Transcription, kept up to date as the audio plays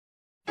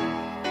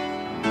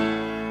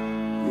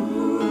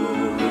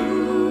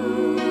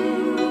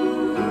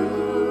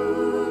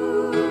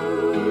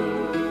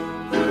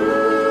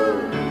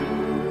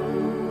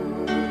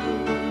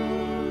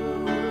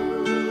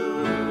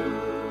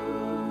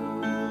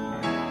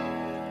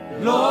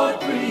Lord,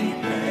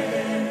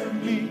 prepare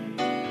me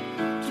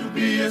to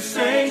be a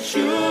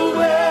sanctuary,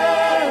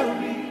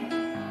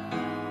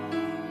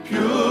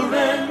 pure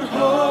and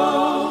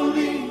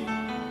holy,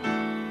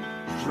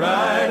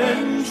 tried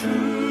and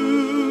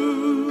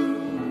true.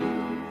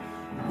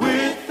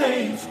 With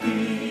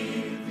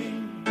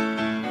thanksgiving,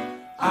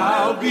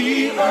 I'll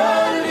be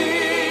a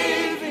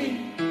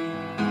living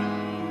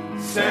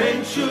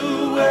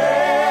sanctuary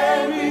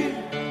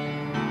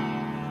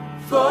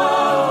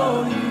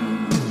for you.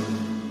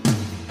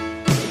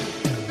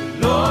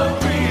 Lord,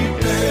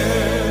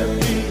 prepare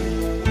me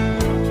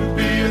to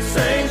be a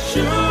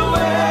sanctuary,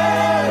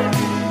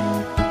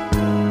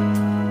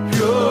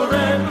 pure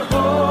and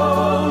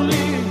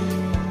holy,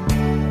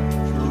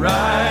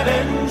 tried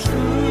and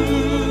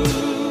true.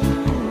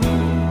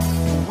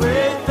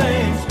 With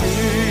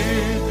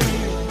thanksgiving,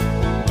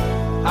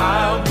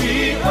 I'll be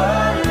a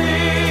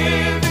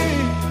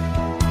living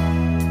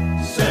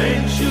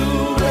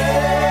sanctuary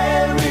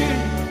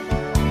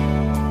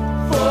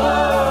for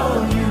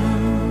you.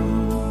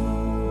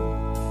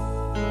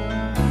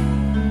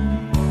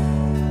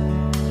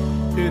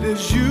 It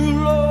is you,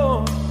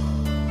 Lord,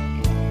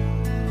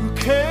 who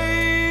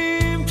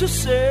came to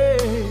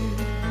save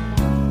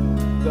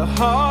the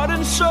heart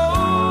and soul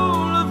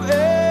of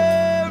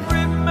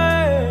every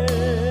man.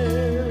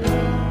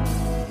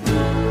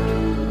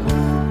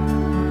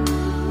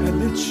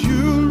 And it's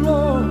you,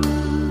 Lord,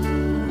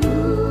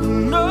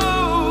 who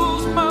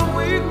knows my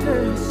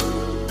weakness,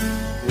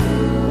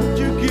 but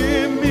you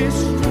give me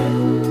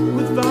strength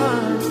with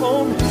thine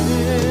own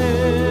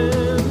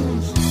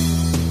hands.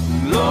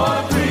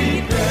 Lord,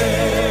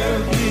 prepare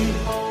me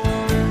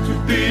to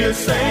be a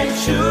sanctuary,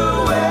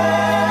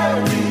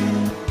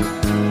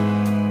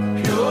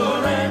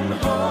 pure and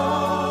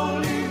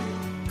holy,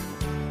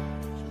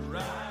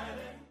 tried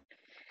and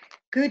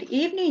Good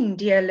evening,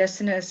 dear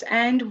listeners,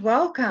 and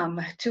welcome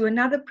to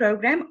another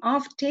program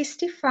of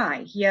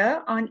Testify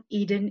here on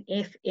Eden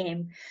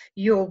FM,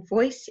 your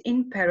voice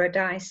in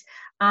paradise.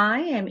 I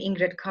am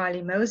Ingrid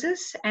Carly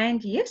Moses,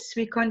 and yes,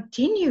 we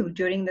continue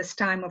during this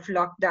time of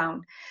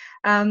lockdown.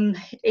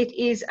 It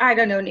is, I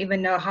don't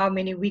even know how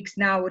many weeks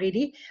now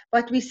already,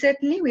 but we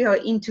are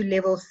into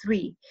level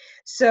 3.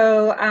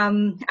 So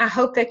I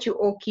hope that you're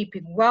all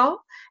keeping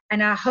well.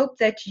 And I hope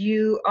that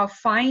you are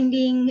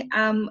finding,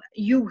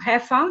 you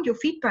have found your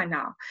feet by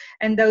now.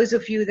 And those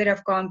of you that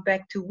have gone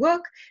back to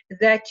work,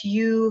 that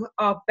you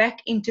are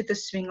back into the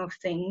swing of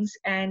things,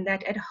 and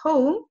that at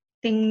home,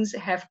 things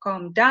have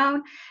calmed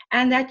down,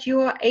 and that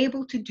you are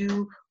able to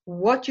do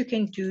what you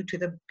can do to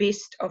the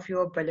best of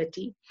your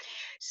ability.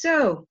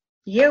 So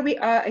here we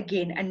are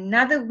again,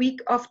 another week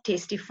of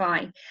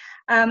Testify.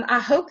 I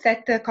hope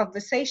that the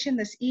conversation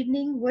this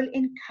evening will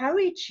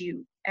encourage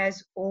you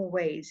as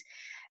always.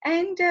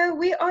 And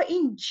we are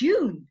in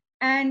June,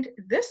 and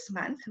this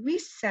month we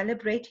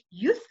celebrate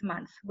Youth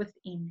Month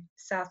within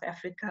South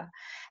Africa.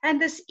 And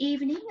this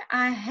evening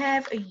I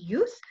have a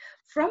youth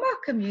from our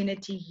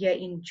community here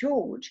in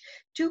George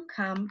to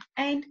come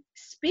and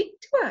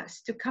speak to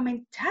us, to come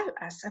and tell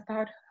us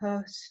about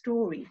her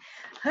story.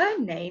 Her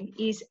name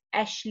is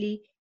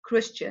Ashleigh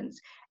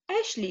Christians.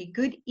 Ashleigh,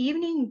 good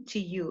evening to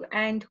you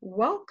and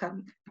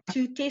welcome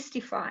to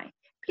Testify.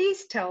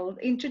 Please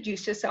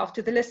introduce yourself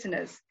to the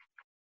listeners.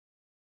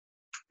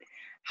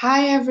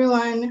 Hi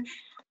everyone,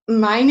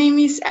 my name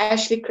is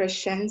Ashleigh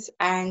Christians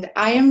and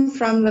I am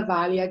from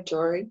Lavalia,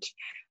 George.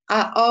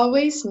 I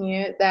always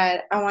knew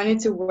that I wanted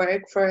to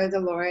work for the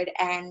Lord,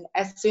 and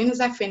as soon as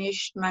I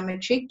finished my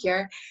matric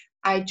year,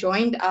 I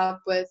joined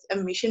up with a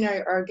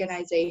missionary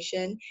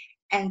organization,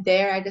 and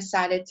there I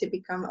decided to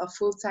become a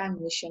full-time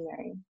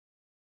missionary.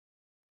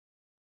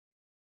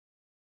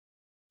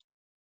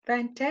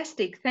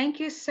 Fantastic. Thank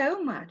you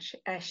so much,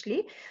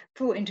 Ashleigh,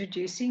 for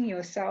introducing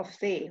yourself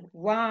there.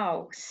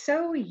 Wow,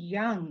 so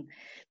young.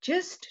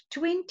 Just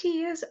 20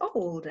 years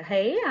old.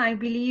 Hey, I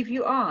believe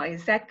you are.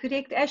 Is that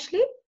correct,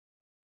 Ashleigh?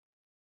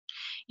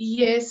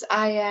 Yes,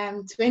 I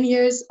am 20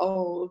 years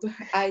old.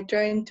 I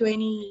turned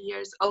 20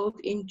 years old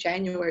in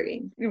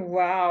January.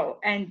 Wow.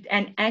 And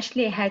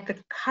Ashleigh had the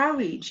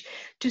courage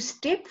to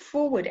step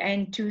forward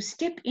and to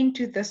step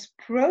into this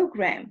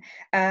program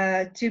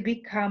to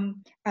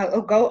become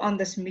or go on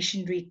this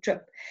missionary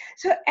trip.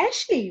 So,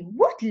 Ashleigh,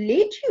 what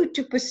led you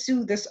to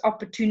pursue this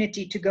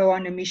opportunity to go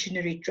on a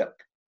missionary trip?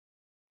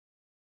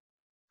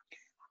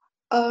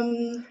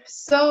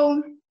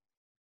 So,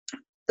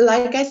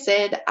 like I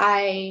said,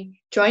 I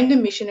joined a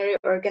missionary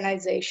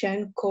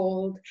organization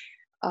called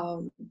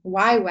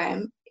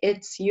YWAM.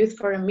 It's Youth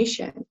for a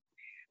Mission.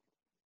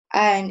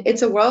 And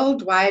it's a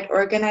worldwide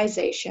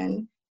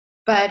organization,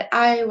 but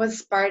I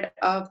was part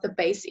of the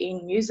base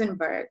in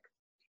Muizenberg.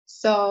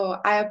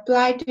 So I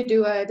applied to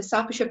do a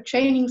discipleship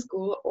training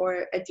school,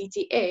 or a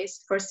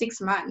DTS, for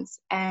 6 months.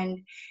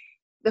 And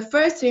the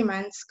first 3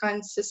 months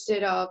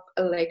consisted of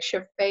a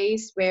lecture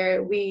phase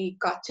where we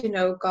got to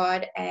know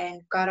God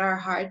and got our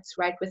hearts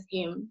right with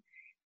Him.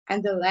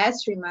 And the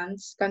last 3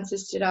 months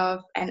consisted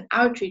of an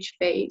outreach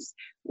phase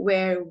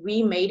where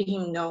we made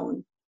Him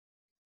known.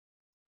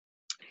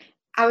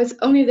 I was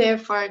only there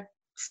for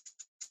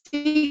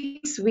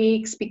 6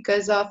 weeks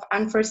because of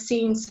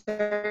unforeseen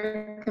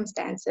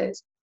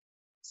circumstances.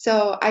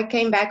 So I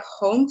came back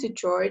home to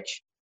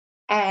George,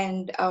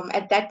 and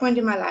at that point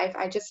in my life,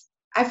 I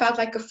felt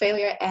like a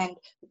failure. And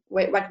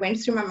what went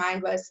through my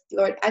mind was,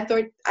 Lord, I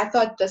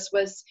thought this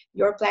was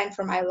your plan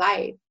for my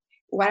life.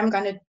 What am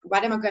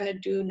I gonna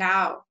do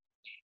now?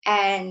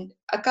 And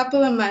a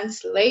couple of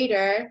months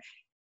later,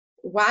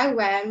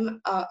 YWAM,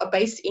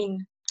 based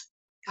in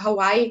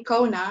Hawaii,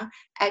 Kona,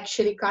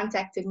 actually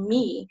contacted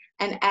me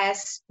and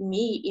asked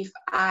me if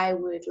I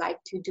would like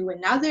to do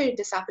another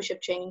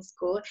discipleship training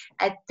school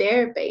at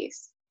their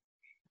base.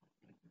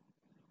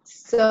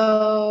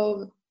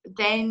 So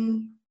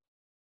then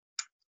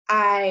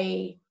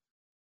I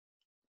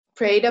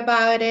prayed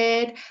about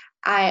it.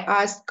 I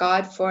asked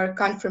God for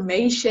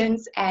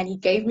confirmations, and He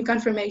gave me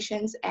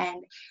confirmations,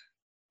 and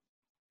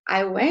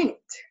I went.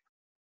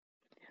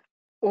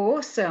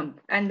 Awesome.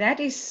 And that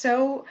is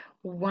so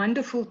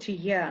wonderful to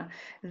hear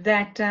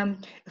that,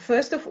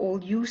 first of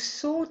all, you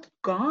sought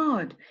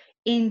God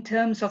in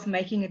terms of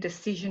making a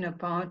decision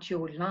about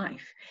your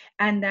life,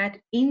 and that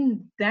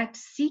in that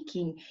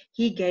seeking,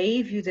 He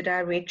gave you the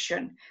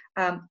direction,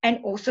 and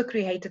also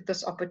created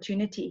this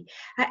opportunity.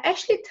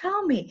 Actually,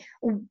 tell me,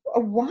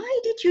 why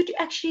did you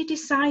actually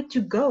decide to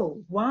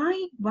go?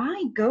 Why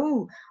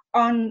go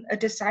on a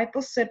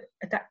discipleship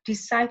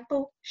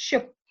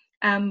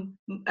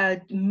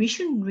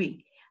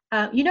missionary?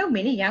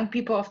 Many young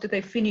people, after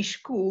they finish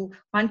school,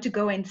 want to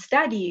go and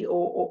study,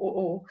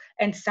 or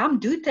and some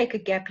do take a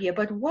gap year.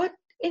 But what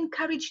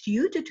encouraged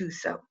you to do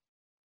so?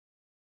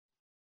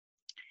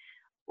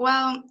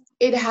 Well,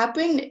 it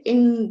happened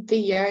in the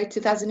year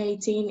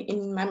 2018,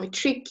 in my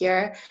matric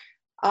year.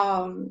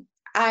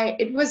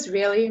 It was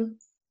really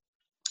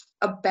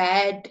a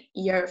bad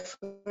year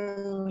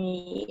for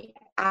me.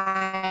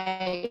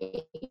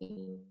 I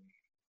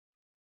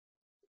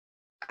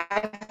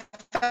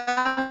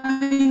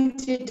fell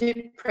into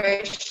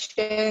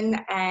depression,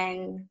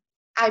 and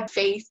I had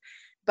faith,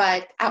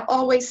 but I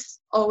always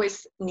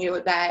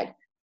knew that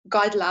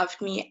God loved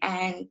me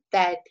and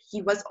that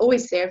He was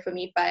always there for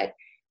me. But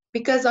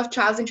because of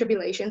trials and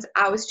tribulations,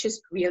 I was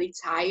just really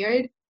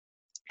tired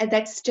at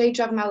that stage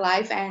of my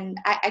life, and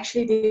I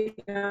actually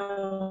didn't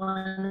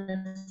want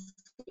to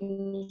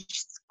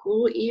finish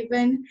school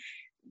even.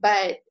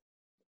 But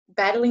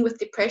battling with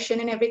depression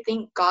and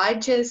everything,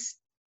 God just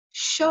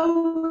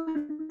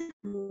showed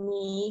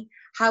me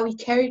how He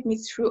carried me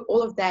through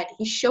all of that.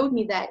 He showed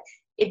me that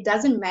it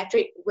doesn't matter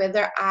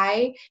whether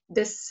I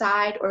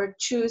decide or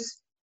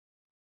choose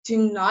to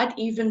not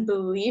even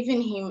believe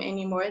in Him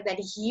anymore, that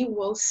He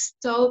will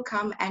still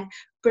come and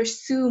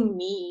pursue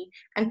me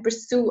and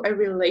pursue a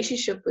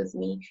relationship with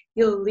me.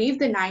 He'll leave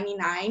the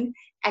 99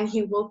 and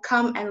He will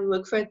come and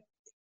look for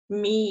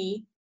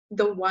me,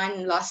 the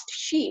one lost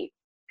sheep.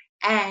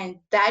 And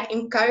that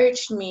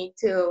encouraged me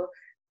to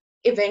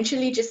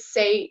eventually just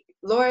say,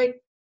 Lord,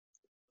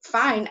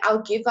 fine,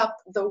 I'll give up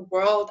the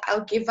world,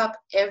 I'll give up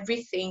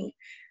everything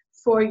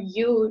for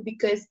you,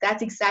 because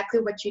that's exactly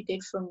what you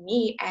did for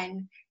me.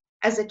 And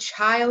as a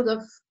child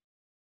of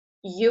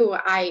you,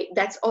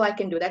 that's all I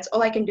can do. That's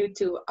all I can do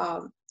to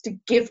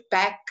give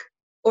back,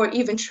 or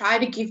even try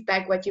to give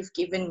back what you've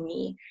given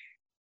me.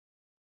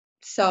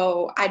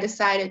 So I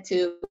decided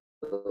to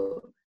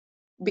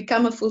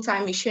become a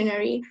full-time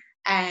missionary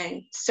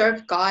and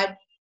serve God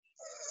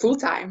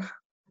full-time.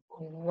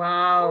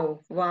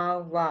 Wow.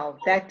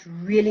 That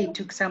really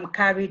took some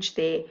courage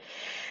there.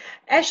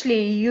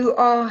 Ashleigh, you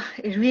are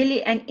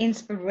really an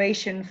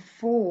inspiration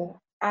for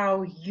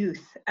our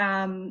youth.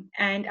 And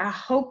I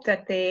hope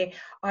that there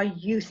are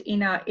youth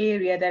in our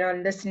area that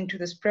are listening to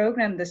this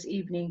program this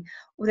evening,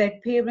 or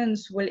that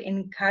parents will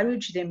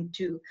encourage them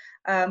to.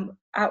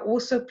 I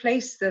also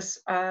place this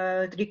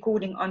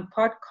recording on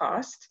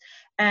podcast,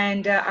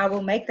 and I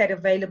will make that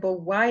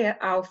available via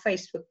our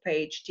Facebook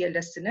page, dear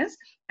listeners.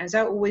 As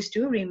I always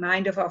do,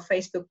 remind of our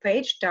Facebook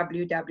page,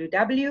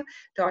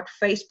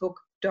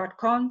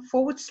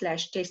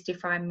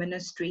 www.facebook.com/Testify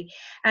Ministry.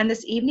 And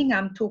this evening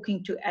I'm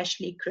talking to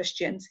Ashleigh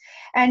Christians.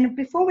 And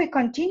before we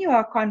continue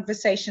our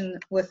conversation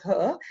with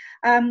her,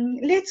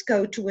 let's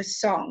go to a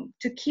song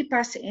to keep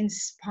us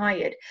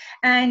inspired.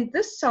 And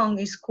this song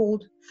is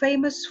called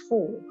Famous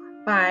For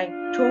by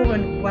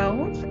Torrin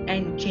Wells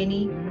and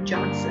Jenny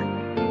Johnson.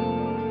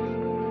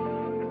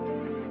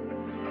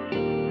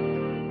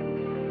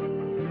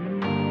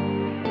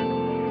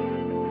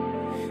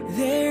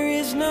 There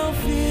is no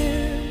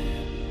fear,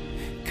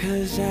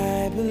 'cause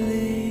I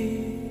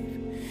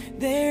believe.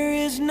 There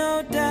is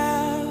no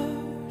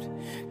doubt,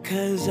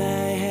 'cause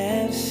I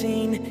have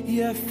seen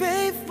your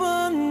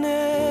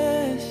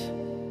faithfulness,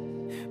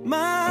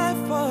 my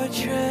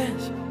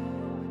fortress,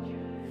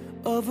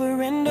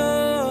 over and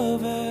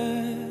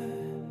over.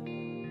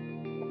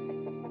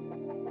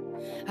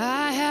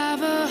 I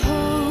have a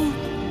hope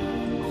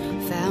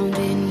found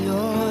in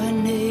your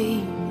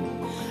name.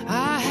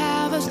 I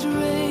have a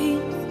strength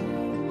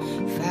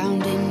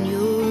found in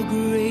your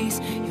grace,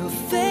 your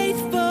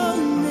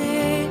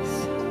faithfulness,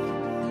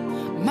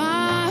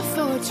 my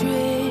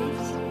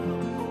fortress,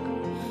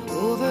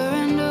 over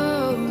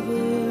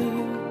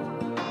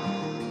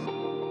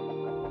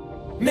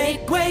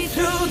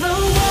through the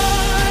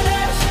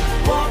waters,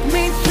 walk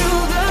me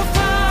through the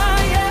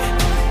fire.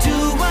 Do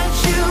what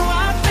you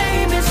are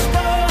famous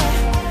for,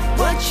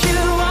 what you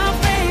are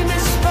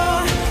famous for.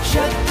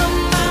 Shut the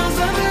mouths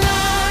of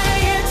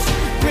lions,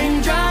 bring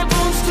dry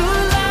bones to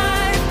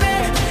life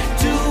there.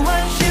 Do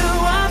what you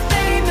are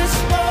famous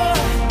for,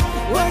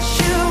 what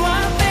you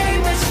are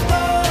famous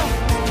for.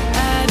 I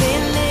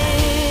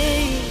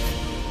believe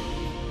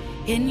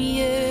in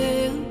you.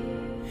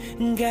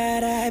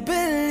 God, I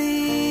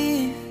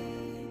believe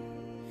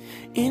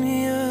in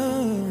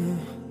you.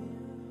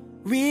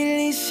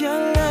 Release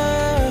your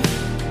love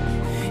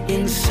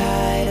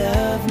inside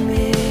of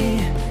me.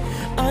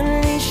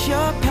 Unleash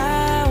your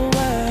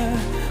power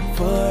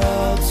for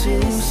all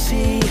to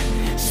see.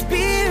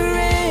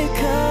 Spirit,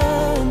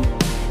 come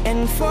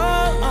and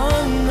fall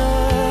on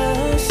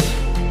us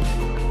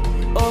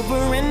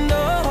over and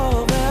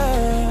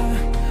over.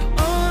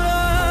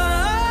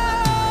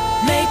 Oh,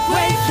 make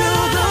way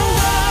through the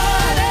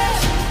waters,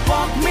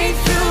 walk me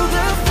through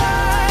the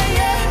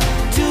fire.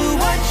 Do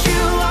what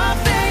you are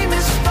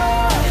famous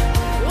for,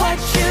 what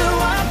you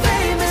are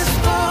famous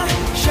for.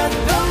 Shut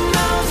the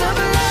mouths of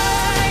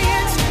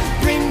lions,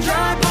 bring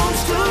dry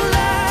bones to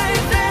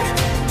life there.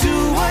 Do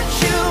what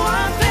you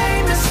are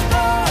famous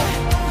for,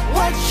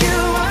 what you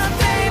are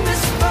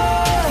famous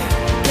for.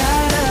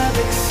 God of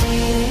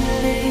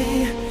exceedingly,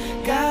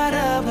 God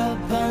of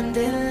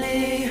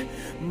abundantly,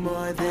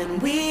 more than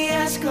we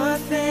ask or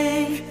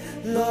think.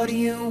 Lord,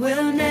 you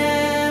will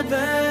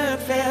never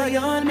fail.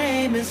 Your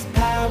name is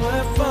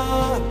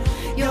powerful,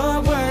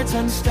 your word's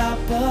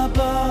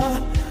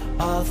unstoppable.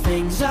 All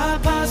things are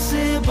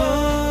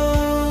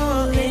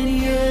possible in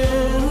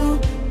you.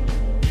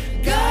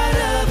 God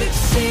of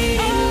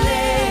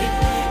exceedingly,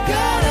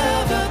 God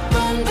of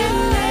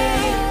abundantly,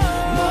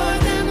 more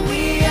than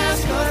we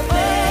ask or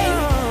think.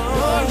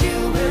 Lord, you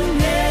will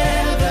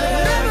never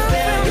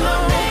fail. Your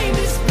name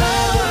is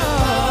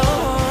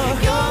powerful,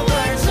 your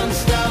word's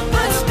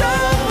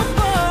unstoppable.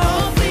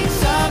 All things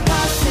are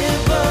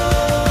possible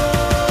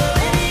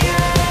in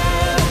you.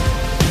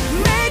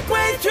 Make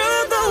way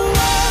through the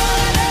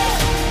water,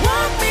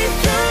 walk me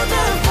through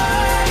the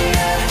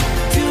fire.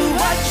 Do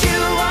what you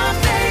are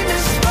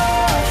famous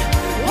for,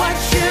 what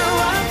you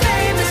are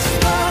famous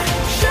for.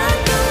 Shut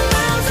the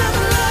mouths of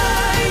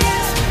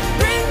lions,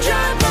 bring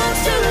dry bones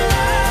to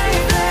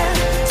life there.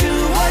 Do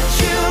what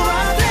you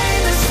are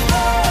famous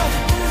for,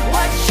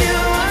 what you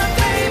are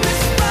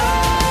famous for.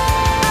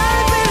 I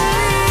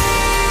believe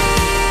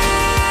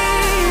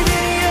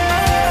in you.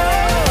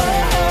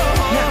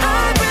 Yeah, I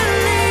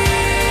believe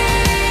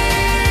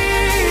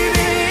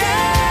in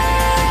you.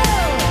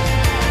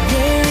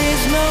 There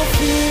is no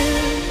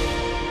fear,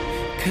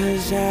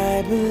 'cause I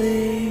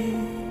believe.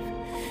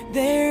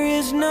 There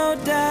is no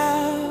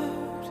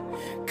doubt,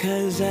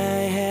 'cause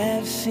I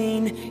have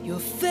seen your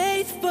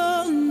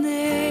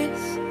Faithfulness,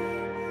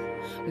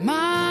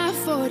 my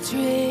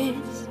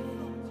fortress,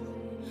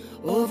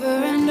 over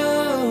and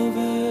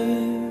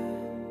over.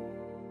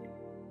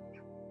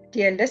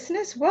 Dear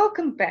listeners,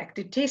 welcome back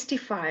to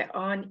Testify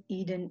on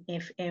Eden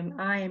FM.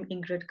 I am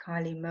Ingrid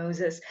Carly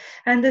Moses,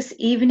 and this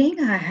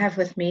evening I have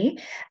with me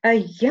a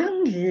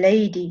young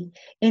lady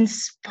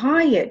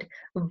inspired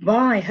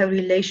by her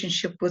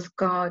relationship with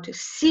God,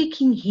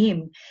 seeking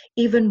Him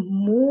even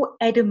more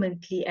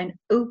adamantly and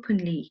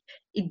openly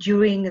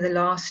during the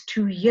last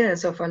 2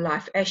 years of her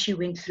life as she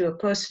went through a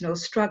personal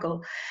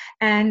struggle.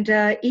 And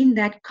in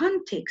that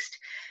context,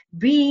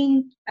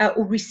 being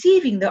or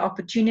receiving the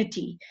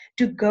opportunity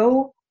to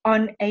go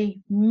on a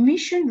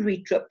missionary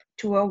trip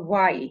to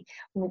Hawaii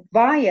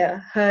via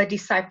her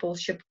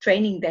discipleship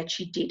training that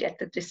she did at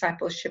the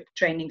discipleship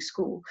training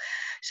school.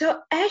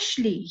 So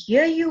Ashleigh,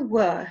 here you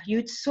were,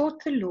 you'd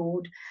sought the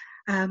Lord,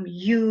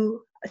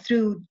 you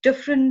through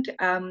different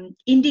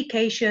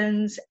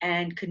indications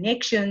and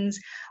connections,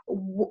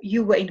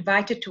 you were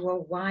invited to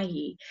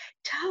Hawaii.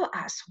 Tell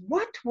us,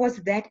 what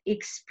was that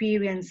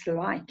experience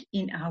like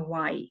in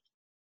Hawaii?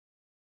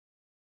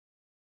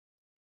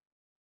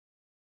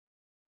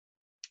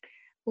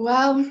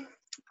 Well,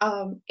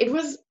 it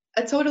was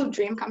a total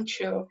dream come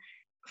true.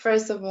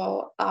 First of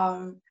all,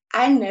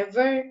 I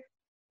never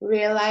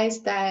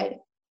realized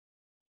that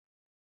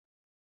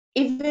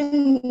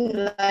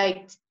even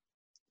like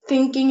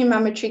thinking in my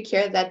matric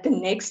year that the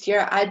next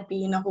year I'd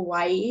be in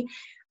Hawaii,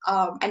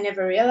 I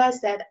never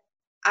realized that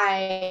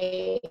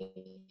I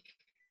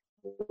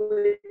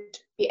would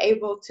be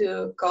able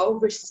to go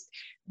visit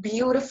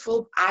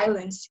beautiful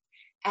islands.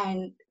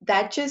 And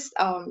that just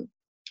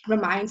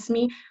reminds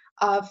me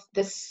of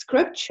the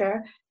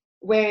scripture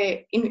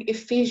where in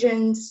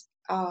Ephesians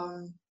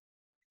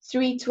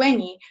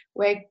 3:20,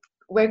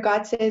 where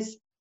God says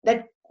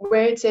that,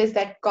 where it says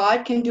that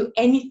God can do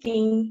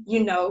anything,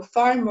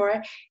 far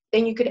more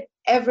than you could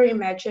ever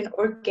imagine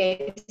or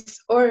guess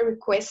or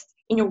request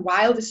in your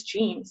wildest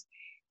dreams.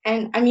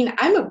 And I mean,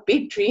 I'm a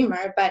big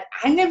dreamer, but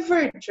I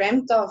never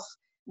dreamt of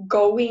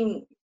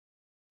going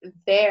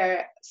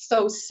there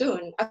so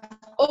soon. I've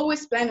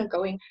always planned on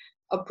going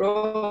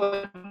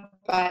abroad,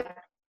 but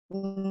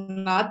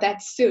not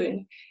that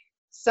soon.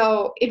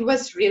 So it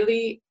was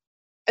really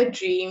a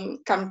dream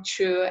come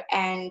true.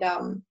 And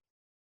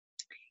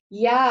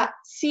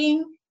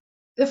seeing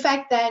the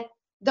fact that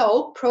the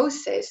whole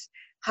process,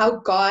 how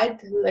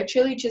God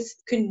literally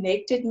just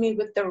connected me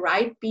with the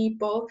right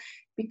people,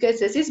 because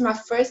this is my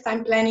first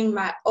time planning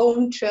my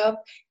own trip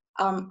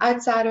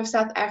outside of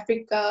South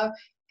Africa,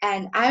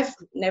 and I've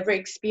never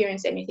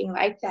experienced anything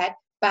like that.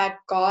 But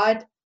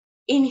God,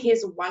 in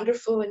His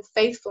wonderful and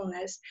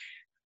faithfulness,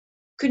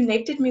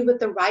 connected me with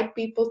the right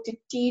people to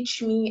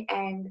teach me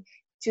and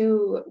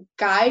to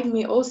guide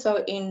me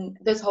also in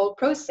this whole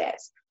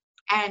process.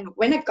 And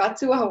when I got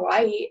to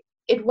Hawaii,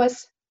 it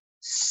was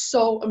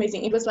so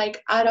amazing. It was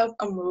like out of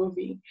a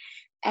movie.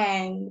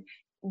 And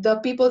the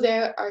people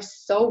there are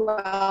so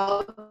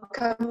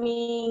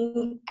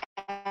welcoming,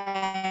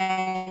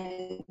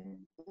 and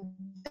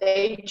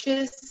they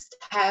just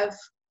have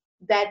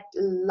that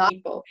love for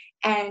people.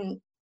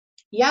 And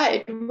yeah,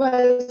 it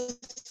was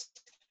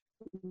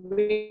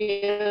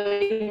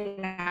really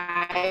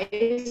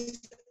nice.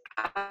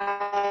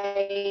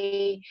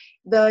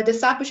 The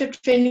discipleship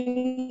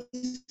training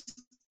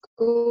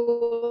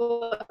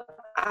school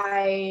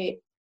I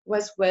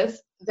was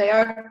with, they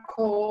are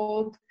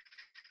called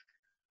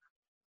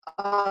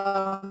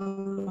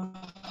Hola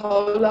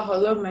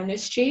Hola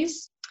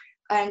Ministries,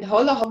 and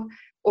Hola Hola,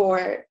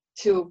 or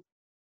to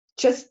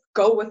just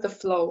go with the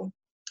flow.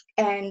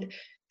 And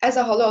as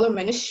a Hola Hola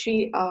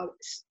Ministry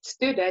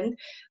student,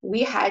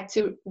 we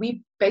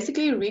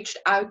basically reached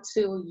out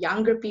to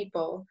younger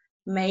people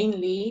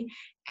mainly,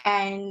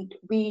 and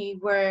we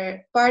were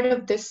part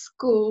of this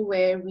school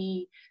where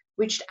we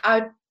reached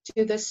out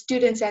to the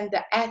students and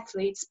the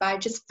athletes by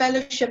just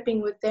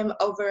fellowshipping with them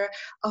over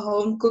a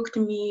home cooked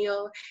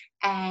meal,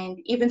 and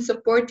even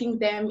supporting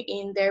them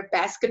in their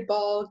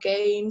basketball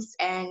games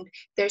and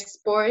their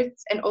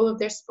sports and all of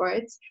their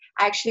sports.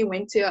 I actually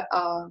went to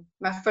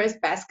my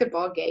first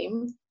basketball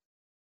game,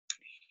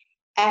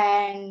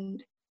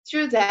 and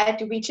through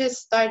that we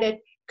just started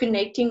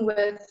connecting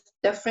with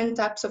different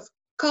types of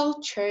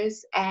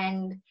cultures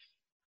and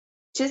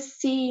just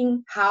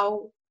seeing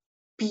how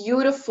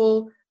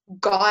beautiful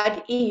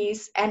God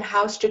is and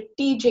how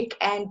strategic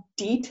and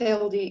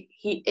detailed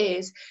He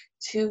is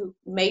to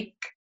make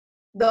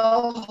the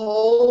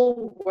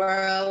whole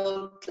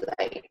world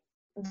like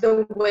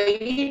the way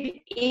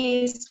it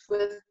is,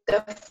 with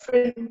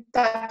different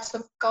types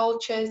of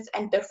cultures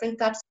and different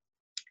types.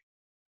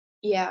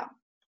 Yeah.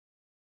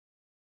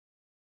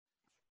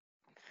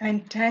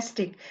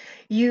 Fantastic.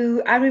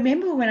 I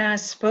remember when I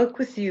spoke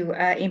with you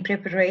in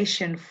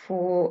preparation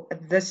for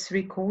this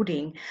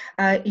recording,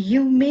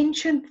 you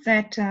mentioned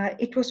that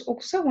it was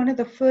also one of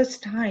the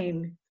first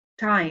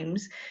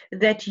times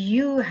that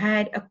you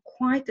had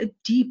quite a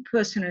deep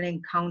personal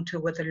encounter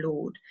with the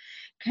Lord.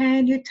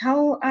 Can you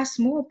tell us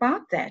more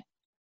about that?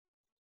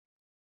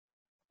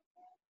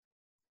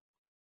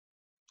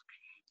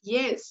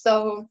 Yes,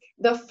 so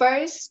the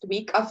first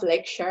week of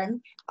lecture,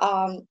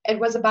 it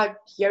was about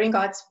hearing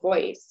God's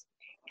voice.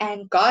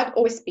 And God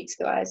always speaks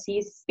to us.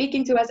 He's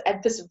speaking to us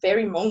at this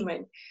very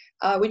moment.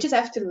 We just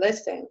have to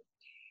listen.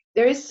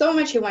 There is so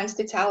much He wants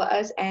to tell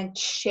us and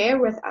share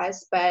with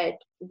us, but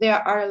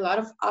there are a lot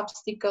of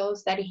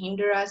obstacles that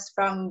hinder us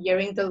from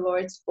hearing the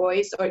Lord's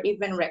voice or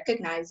even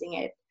recognizing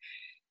it.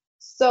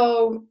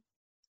 So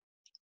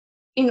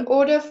in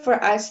order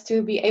for us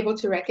to be able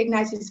to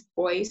recognize His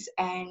voice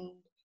and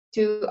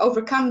to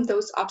overcome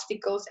those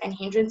obstacles and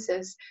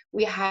hindrances,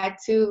 we had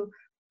to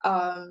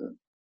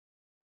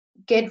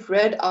get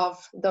rid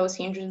of those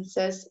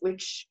hindrances,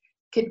 which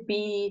could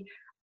be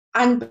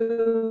unbelief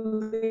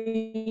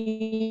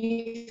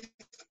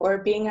or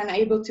being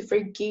unable to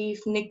forgive,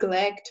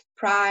 neglect,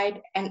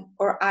 pride, and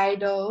or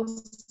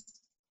idols.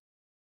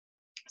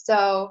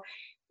 So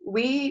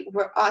we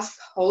were asked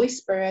Holy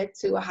Spirit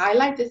to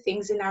highlight the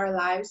things in our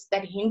lives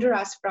that hinder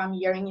us from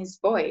hearing His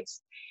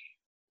voice.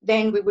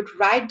 Then we would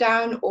write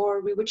down,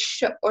 or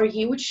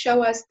He would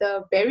show us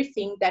the very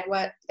thing that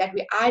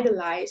we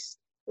idolize,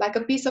 like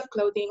a piece of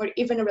clothing or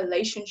even a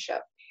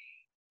relationship.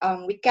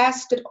 We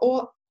cast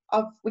all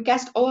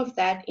of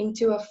that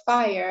into a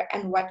fire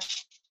and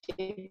watched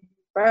it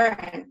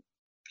burn.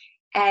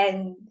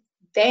 And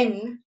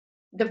then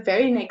the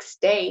very next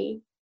day,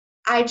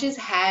 I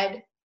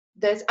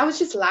was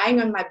just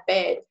lying on my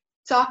bed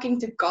talking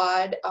to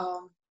God,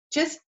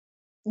 just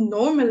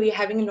normally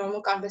having a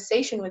normal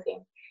conversation with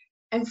Him.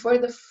 And for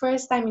the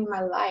first time in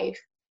my life,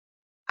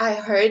 I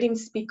heard Him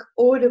speak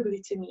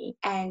audibly to me,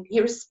 and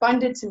He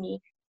responded to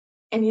me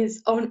in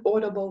His own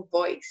audible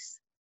voice.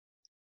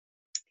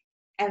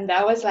 And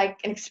that was like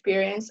an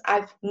experience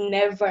I've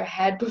never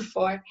had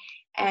before,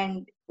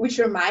 and which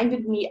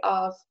reminded me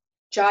of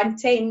John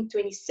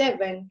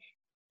 10:27,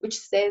 which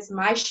says,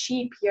 "My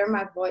sheep hear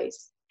my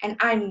voice, and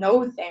I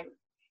know them,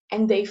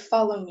 and they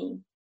follow me."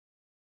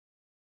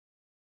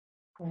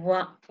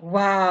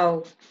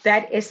 Wow,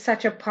 that is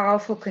such a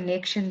powerful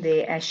connection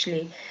there,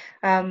 Ashleigh.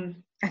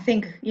 I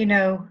think,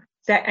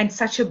 that, and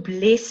such a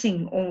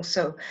blessing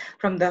also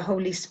from the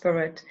Holy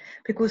Spirit,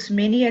 because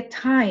many a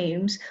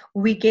times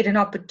we get an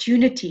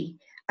opportunity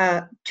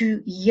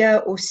to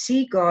hear or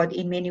see God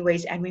in many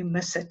ways, and we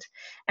miss it.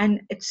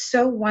 And it's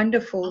so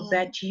wonderful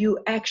that you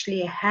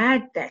actually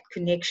had that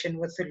connection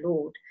with the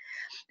Lord.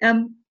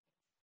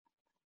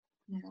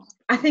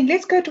 I think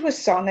let's go to a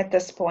song at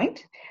this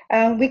point.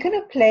 We're going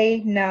to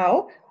play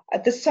now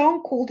the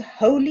song called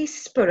Holy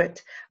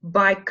Spirit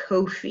by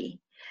Kofi.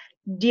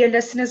 Dear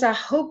listeners, I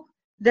hope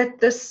that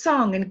this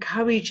song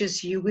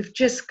encourages you. We've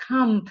just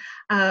come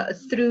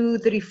through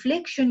the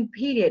reflection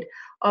period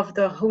of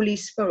the Holy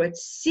Spirit,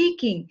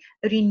 seeking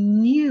a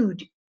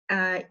renewed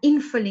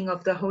infilling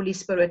of the Holy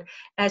Spirit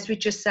as we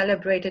just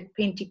celebrated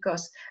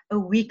Pentecost a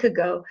week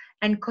ago,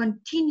 and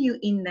continue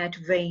in that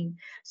vein.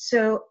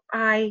 So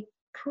I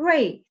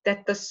pray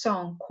that the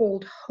song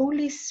called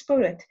Holy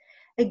Spirit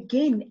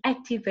again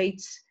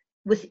activates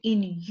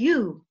within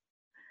you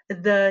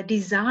the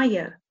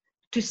desire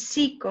to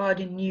seek God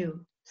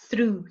anew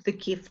through the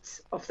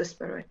gifts of the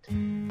Spirit.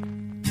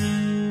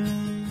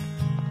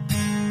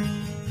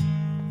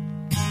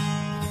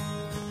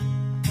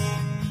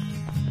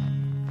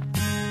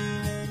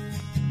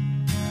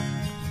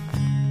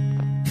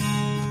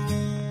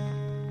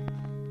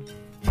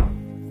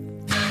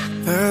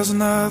 There's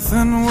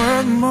nothing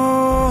worth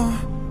more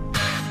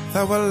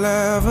that will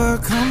ever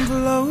come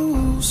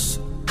close.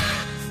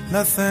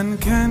 Nothing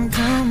can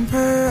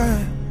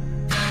compare.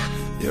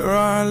 You're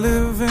our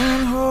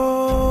living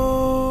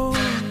hope.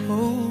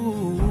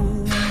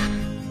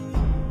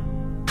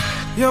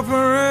 Your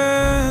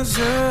presence,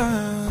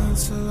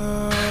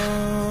 Lord.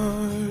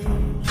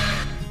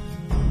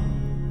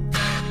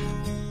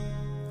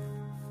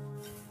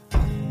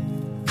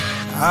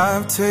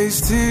 I've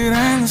tasted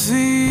and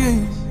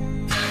seen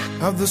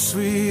of the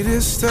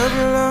sweetest of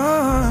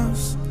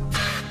loves,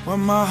 when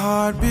my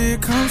heart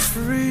becomes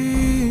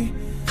free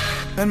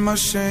and my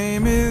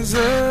shame is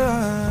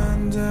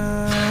undone.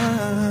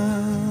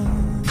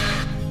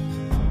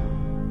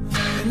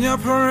 In your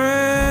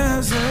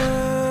presence,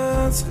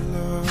 Lord.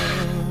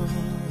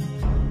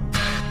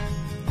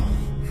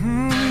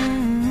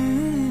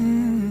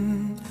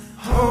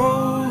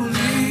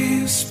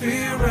 Holy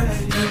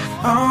Spirit, you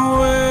are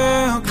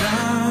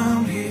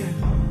welcome here.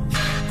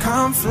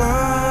 Come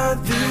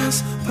flood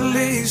this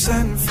place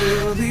and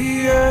fill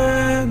the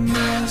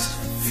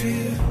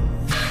atmosphere.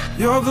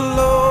 Your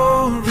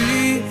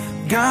glory,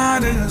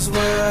 God, is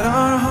what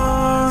our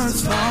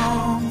hearts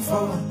long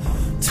for.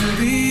 To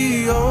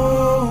be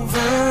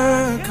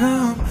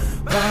overcome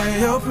by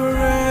your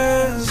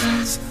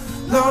presence,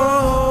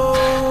 Lord.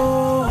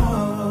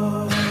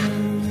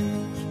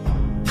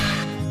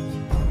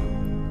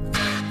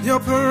 Your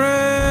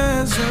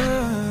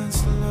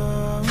presence,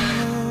 Lord.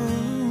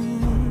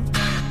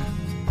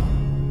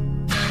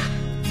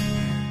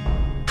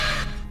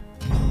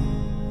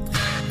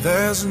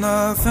 There's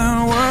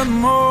nothing worth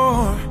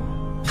more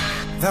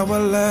that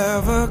will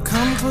ever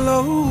come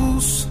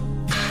close.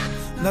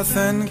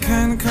 Nothing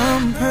can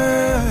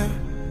compare.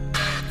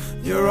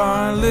 You're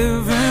our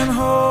living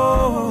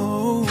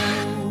hope.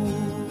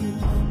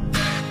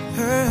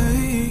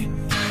 Hey,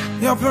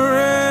 your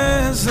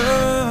presence,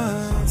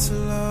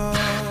 Lord.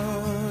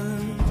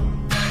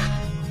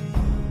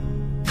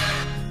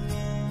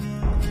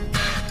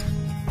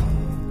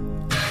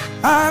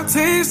 I've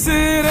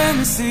tasted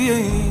and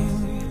seen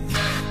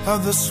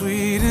of the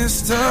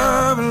sweetest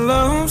of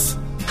loves,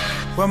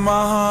 when my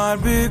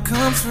heart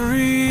becomes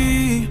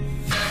free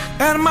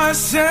and my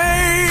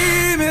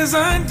shame is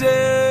undone.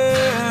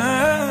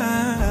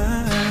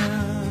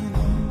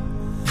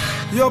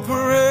 Your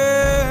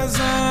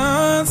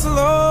presence,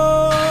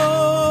 Lord.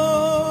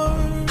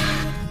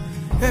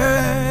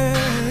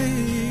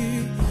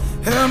 Hey,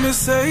 help me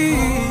say,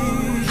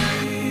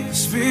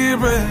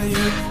 Spirit,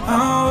 you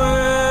are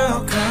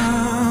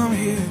welcome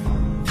here.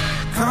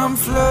 Come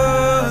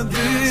flood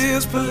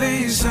this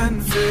place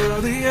and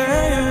fill the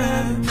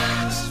atmosphere.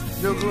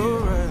 Your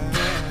glory,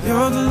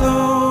 your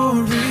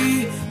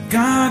glory,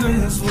 God,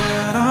 is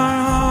what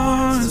our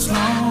hearts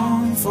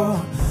long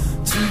for.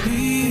 To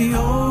be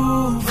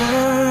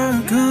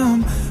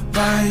overcome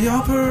by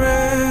your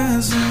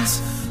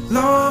presence,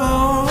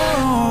 Lord.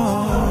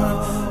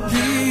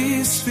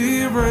 Holy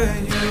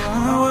Spirit, you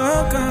are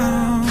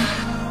welcome.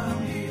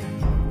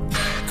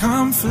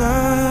 Come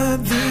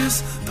flood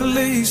this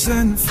place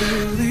and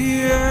fill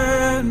the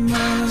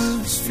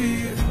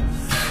atmosphere.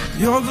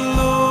 Your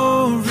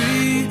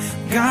glory,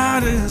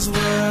 God, is what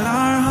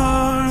our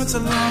hearts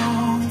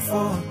long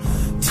for.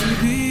 To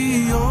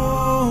be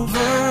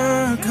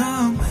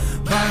overcome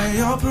by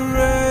your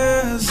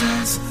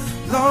presence,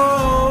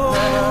 Lord.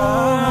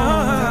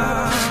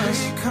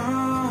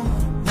 Come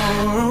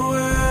more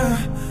aware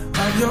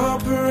of your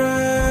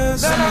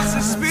presence. Let us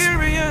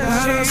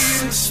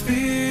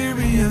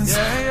experience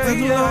the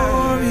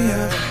glory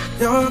of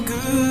your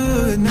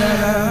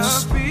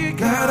goodness.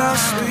 Let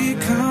us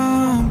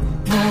become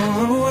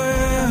more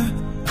aware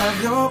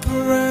of your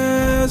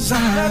presence.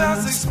 Let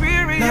us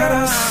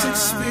experience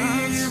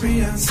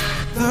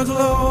the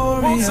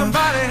glory of your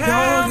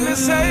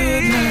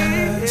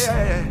goodness.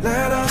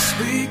 Let us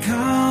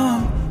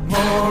become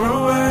more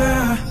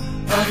aware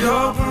of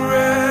your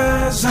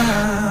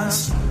presence.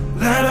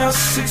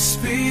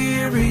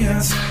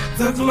 experience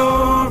the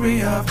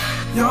glory of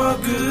your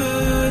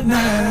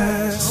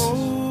goodness.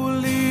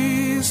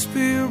 Holy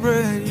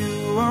Spirit,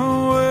 you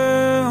are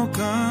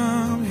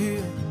welcome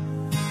here.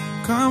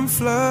 Come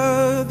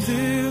flood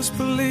this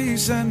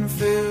place and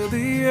fill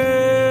the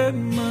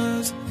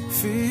atmosphere.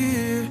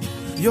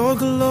 Your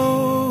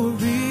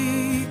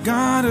glory,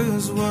 God,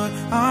 is what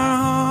our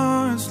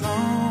hearts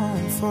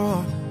long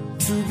for.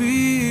 To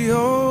be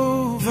overcome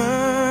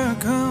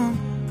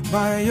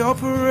by your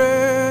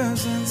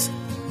presence,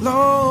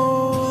 Lord.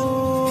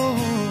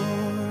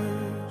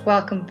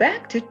 Welcome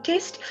back to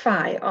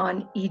Testify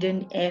on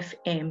Eden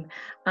FM.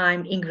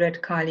 I'm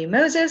Ingrid Carly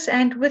Moses,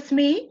 and with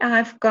me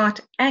I've got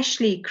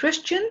Ashleigh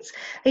Christians,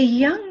 a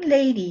young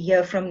lady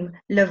here from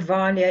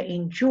Lavalia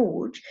in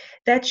George,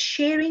 that's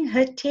sharing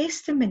her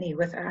testimony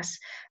with us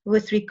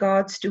with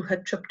regards to her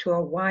trip to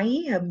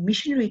Hawaii, her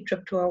missionary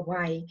trip to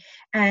Hawaii.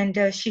 And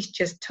she's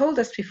just told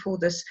us before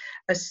this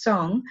a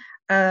song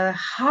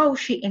how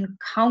she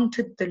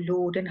encountered the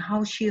Lord and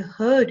how she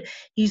heard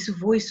his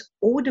voice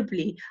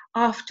audibly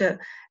after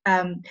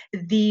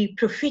the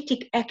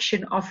prophetic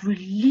action of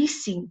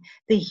releasing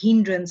the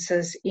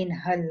hindrances in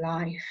her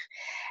life.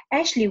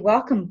 Ashleigh,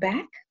 welcome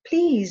back.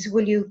 Please,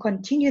 will you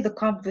continue the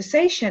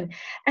conversation?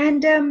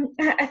 And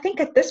I think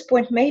at this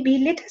point, maybe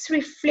let us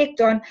reflect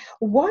on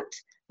what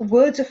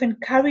words of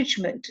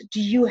encouragement do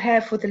you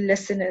have for the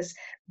listeners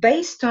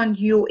based on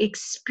your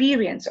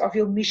experience of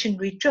your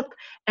missionary trip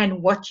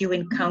and what you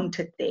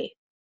encountered there?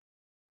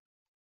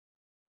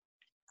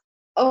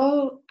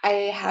 All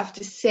I have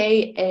to say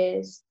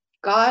is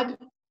God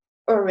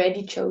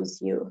already chose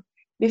you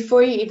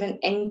before you even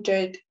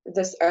entered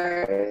this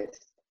earth.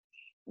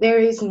 There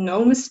is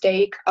no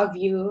mistake of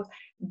you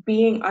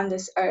being on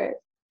this earth.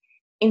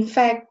 In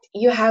fact,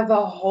 you have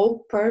a whole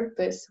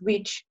purpose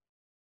which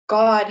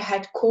God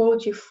had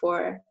called you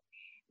for,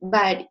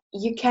 but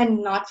you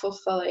cannot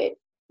fulfill it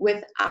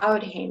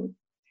without him.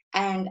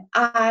 And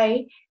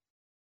I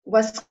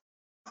was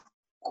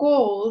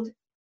called,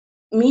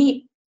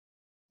 me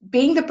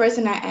being the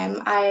person I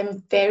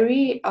am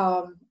very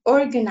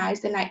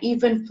organized, and I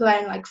even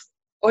plan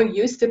or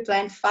used to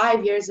plan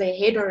 5 years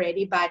ahead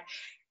already. But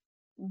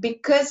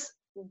because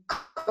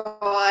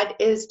God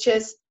is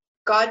just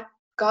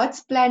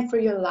God's plan for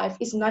your life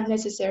is not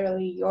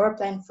necessarily your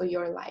plan for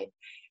your life.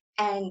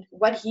 And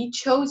what he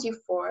chose you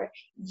for,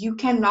 you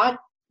cannot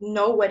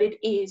know what it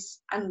is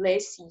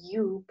unless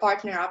you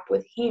partner up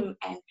with him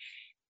and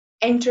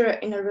enter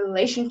in a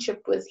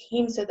relationship with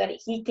him so that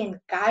he can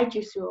guide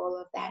you through all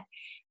of that.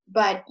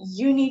 But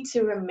you need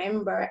to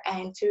remember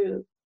and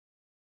to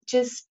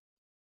just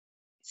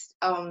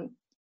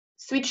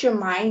switch your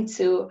mind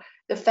to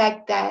the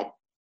fact that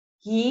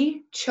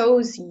he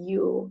chose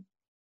you.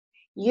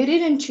 You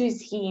didn't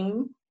choose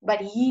him, but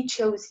he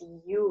chose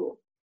you.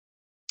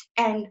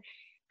 And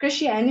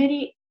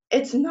Christianity,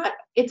 it's not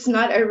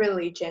a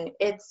religion.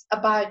 It's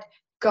not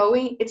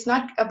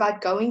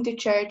about going to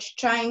church,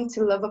 trying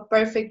to live a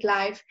perfect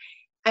life.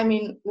 I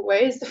mean,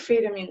 where is the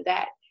freedom in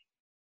that?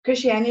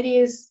 Christianity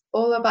is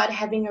all about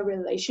having a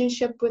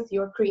relationship with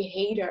your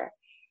creator.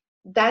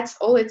 That's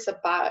all it's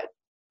about.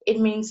 It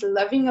means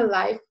living a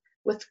life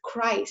with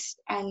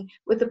Christ and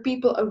with the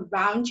people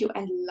around you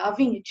and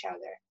loving each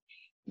other.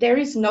 There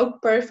is no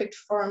perfect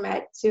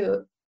format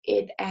to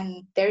it,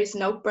 and there is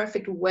no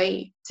perfect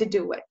way to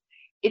do it.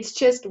 It's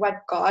just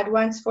what God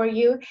wants for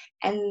you.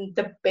 And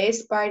the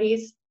best part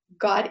is,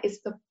 God is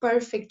the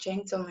perfect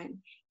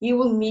gentleman. He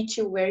will meet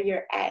you where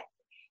you're at.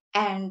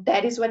 And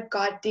that is what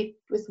God did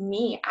with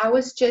me. I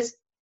was just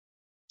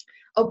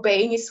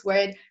obeying his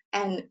word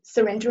and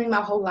surrendering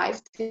my whole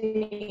life to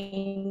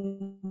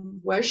him,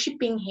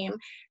 worshiping him,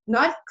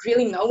 not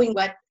really knowing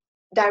what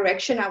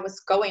direction I was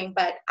going,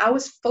 but I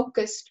was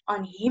focused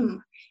on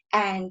him.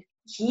 And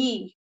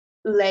he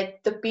led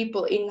the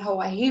people in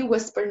Hawaii. He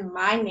whispered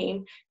my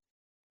name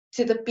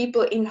to the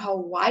people in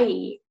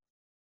Hawaii,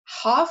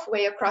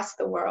 halfway across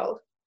the world,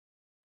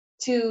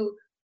 to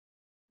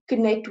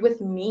connect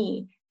with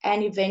me.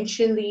 And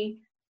eventually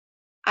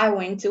I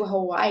went to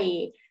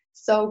Hawaii.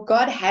 So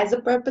God has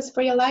a purpose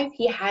for your life.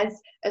 He has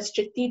a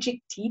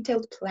strategic,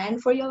 detailed plan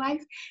for your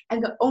life.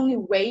 And the only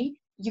way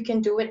you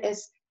can do it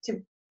is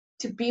to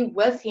be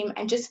with him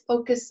and just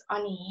focus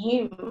on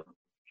him.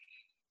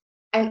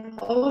 And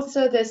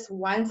also, there's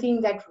one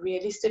thing that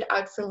really stood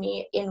out for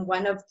me in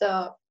one of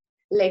the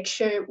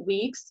lecture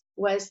weeks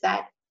was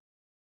that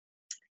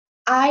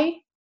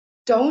I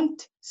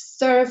don't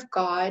serve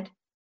God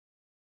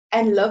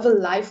and live a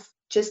life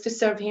just to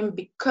serve him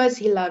because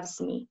he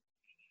loves me.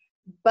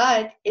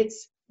 But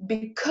it's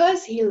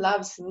because he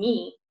loves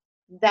me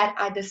that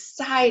I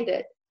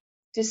decided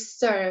to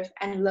serve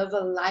and live a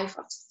life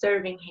of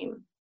serving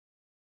him.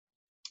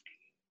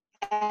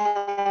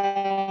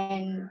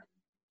 And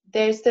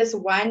there's this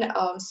one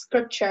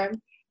scripture,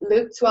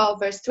 Luke 12,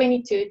 verse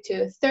 22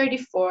 to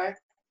 34,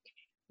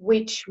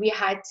 which we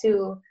had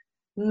to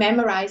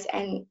memorize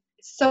and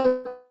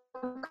soak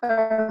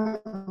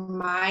our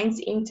minds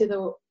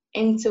into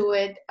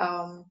it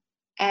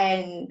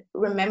and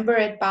remember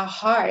it by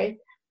heart.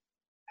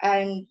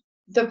 And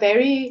the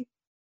very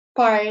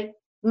part,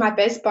 my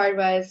best part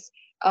was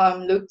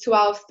Luke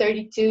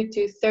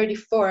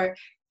 12:32-34,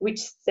 which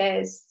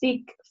says,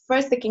 "Seek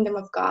first the kingdom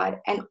of God,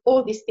 and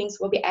all these things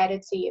will be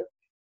added to you.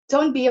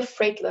 Don't be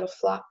afraid, little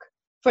flock,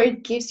 for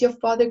it gives your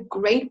Father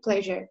great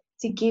pleasure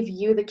to give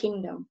you the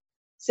kingdom.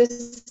 So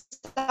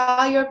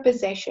sell your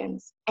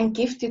possessions and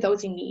give to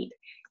those in need.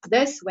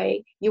 This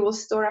way you will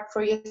store up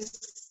for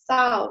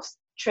yourselves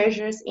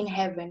treasures in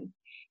heaven.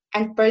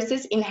 And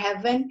purses in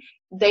heaven,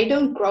 they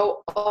don't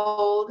grow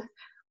old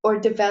or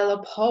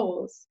develop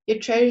holes. Your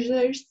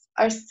treasures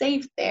are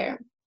safe there.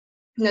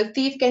 No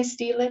thief can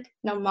steal it,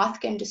 no moth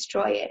can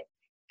destroy it.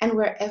 And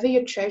wherever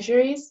your treasure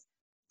is,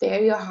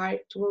 there your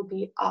heart will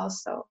be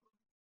also."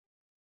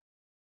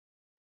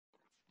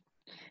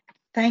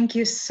 Thank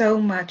you so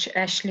much,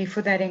 Ashleigh,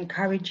 for that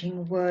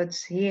encouraging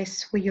words.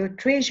 Yes, where your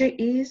treasure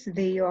is,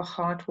 there your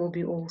heart will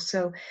be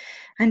also.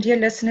 And dear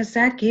listeners,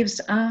 that gives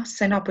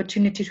us an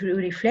opportunity to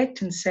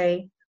reflect and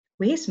say,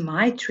 where's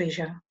my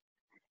treasure?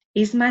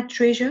 Is my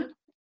treasure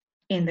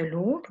in the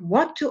Lord?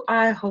 What do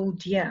I hold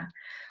dear?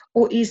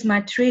 Or is my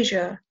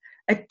treasure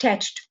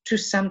attached to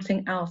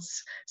something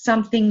else,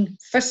 something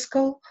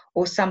fiscal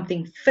or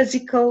something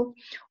physical,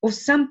 or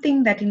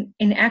something that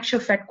in actual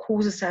fact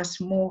causes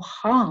us more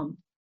harm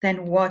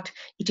than what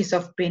it is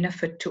of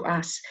benefit to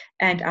us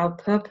and our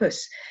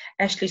purpose?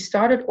 Ashleigh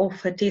started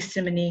off her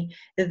testimony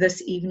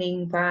this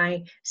evening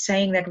by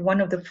saying that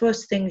one of the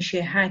first things she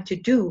had to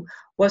do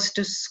was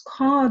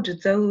discard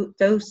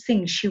those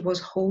things she was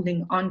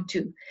holding on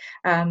to.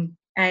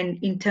 And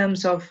in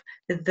terms of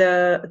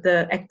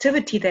the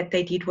activity that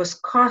they did was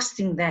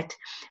casting that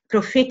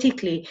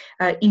prophetically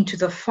into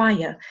the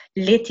fire,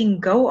 letting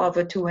go of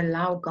it to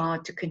allow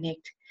God to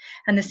connect.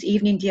 And this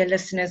evening, dear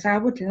listeners, I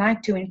would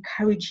like to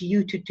encourage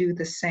you to do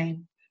the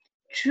same.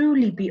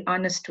 Truly be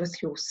honest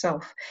with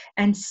yourself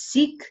and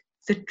seek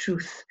the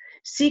truth.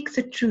 Seek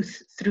the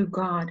truth through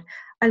God.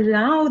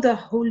 Allow the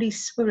Holy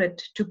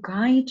Spirit to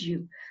guide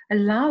you.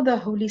 Allow the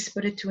Holy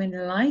Spirit to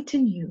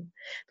enlighten you.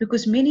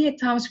 Because many a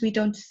times we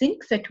don't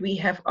think that we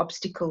have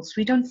obstacles.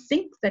 We don't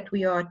think that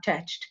we are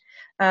attached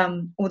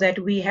or that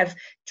we have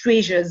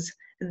treasures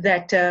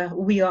that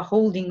we are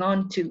holding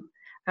on to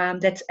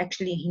that's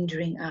actually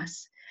hindering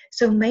us.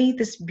 So may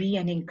this be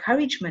an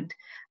encouragement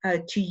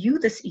to you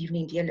this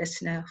evening, dear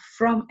listener,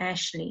 from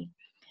Ashleigh.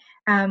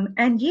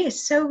 And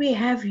yes, so we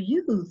have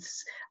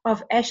youths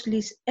of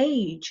Ashleigh's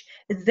age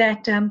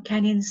that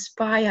can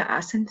inspire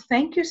us. And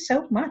thank you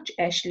so much,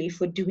 Ashleigh,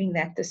 for doing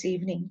that this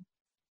evening.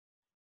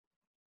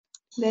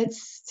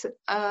 That's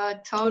a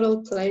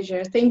total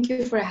pleasure. Thank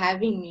you for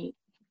having me.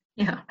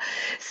 Yeah.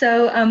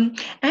 So,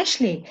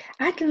 Ashleigh,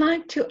 I'd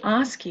like to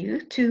ask you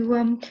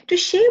to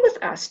share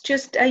with us.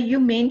 Just you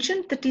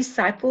mentioned the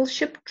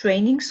Discipleship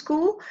Training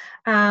School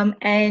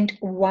and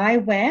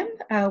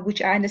YWAM,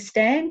 which I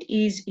understand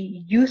is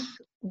Youth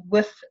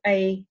with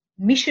a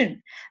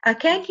Mission.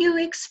 Can you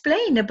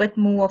explain a bit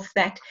more of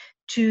that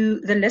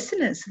to the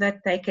listeners so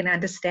that they can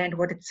understand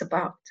what it's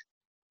about?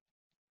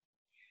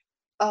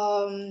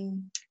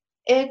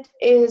 It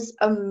is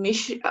a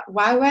mission.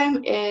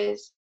 YWAM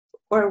is,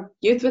 or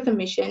Youth with a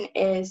Mission,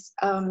 is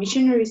a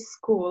missionary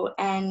school,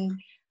 and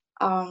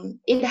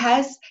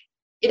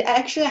it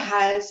actually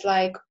has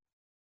like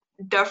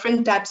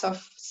different types of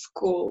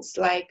schools,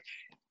 like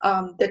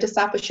the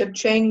Discipleship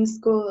Training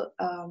School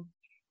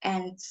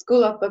and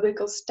School of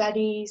Biblical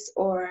Studies,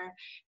 or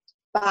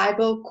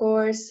Bible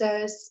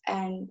courses,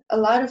 and a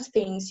lot of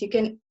things. You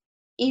can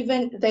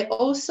even, they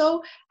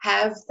also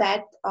have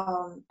that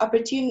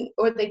opportunity,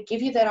 or they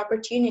give you that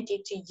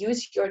opportunity to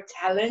use your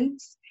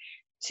talents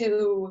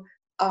to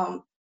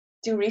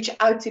reach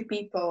out to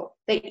people.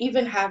 They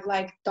even have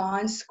like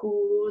dance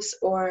schools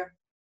or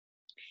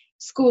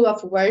school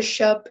of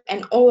worship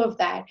and all of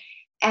that.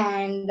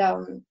 And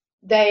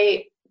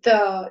the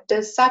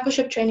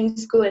discipleship training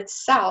school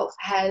itself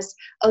has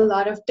a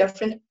lot of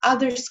different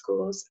other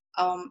schools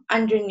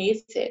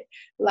underneath it.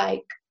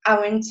 Like I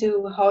went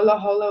to Holo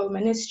Holo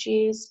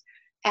Ministries,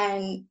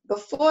 and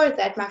before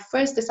that, my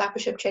first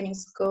discipleship training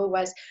school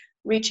was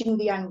Reaching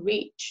the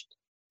Unreached.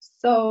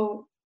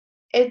 So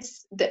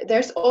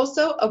there's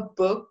also a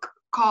book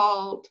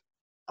called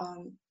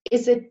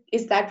Is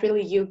That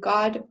Really You,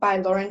 God, by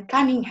Lauren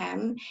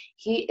Cunningham.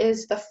 He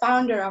is the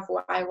founder of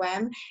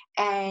YWAM,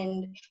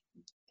 and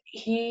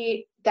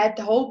that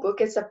whole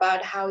book is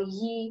about how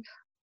he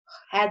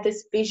had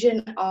this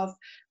vision of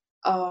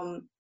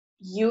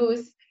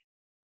youth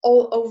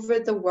all over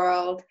the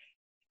world,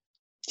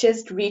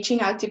 just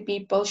reaching out to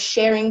people,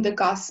 sharing the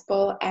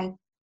gospel, and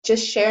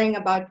just sharing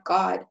about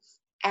God.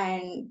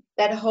 And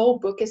that whole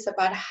book is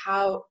about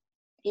how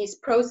his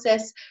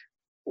process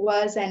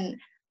was, and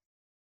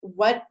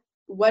what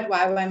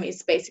YWAM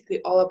is basically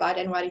all about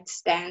and what it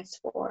stands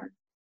for.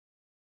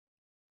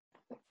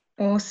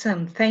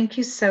 Awesome. Thank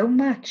you so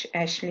much,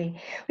 Ashleigh.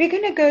 We're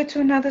going to go to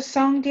another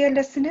song, dear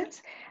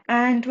listeners.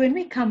 And when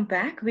we come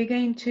back, we're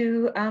going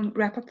to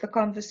wrap up the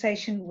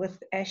conversation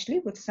with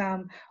Ashleigh with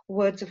some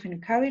words of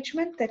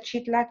encouragement that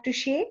she'd like to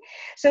share.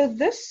 So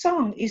this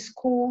song is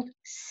called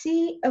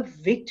See a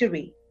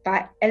Victory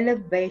by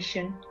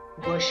Elevation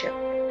worship.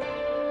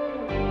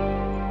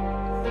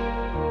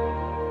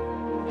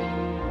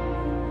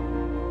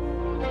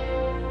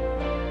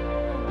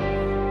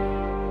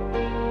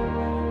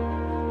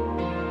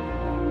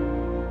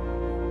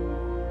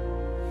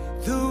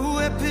 The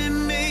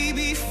weapon may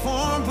be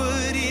formed,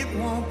 but it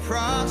won't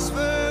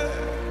prosper.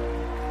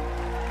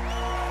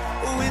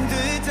 When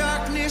the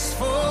darkness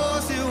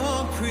falls, it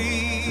won't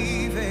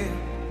prevail.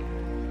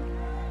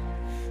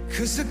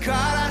 'Cause the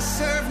God I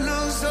serve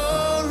knows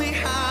only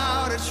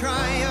how to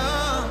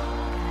triumph.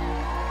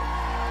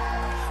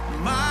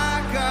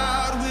 My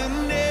God will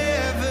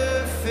never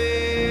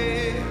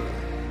fail.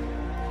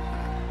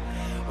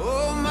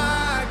 Oh,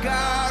 my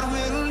God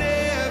will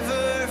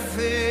never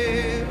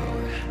fail.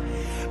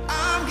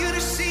 I'm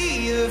gonna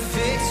see a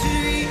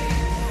victory.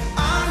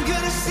 I'm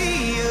gonna see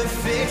a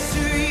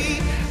victory.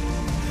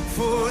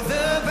 For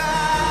the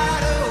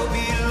battle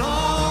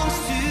belongs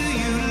to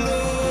you,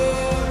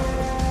 Lord.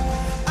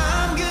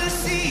 I'm gonna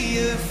see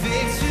a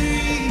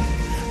victory.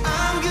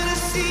 I'm gonna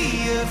see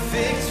a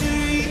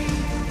victory.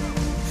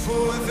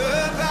 For the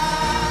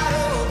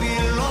battle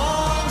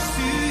belongs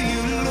to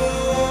you,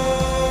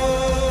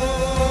 Lord.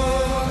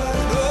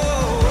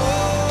 Oh.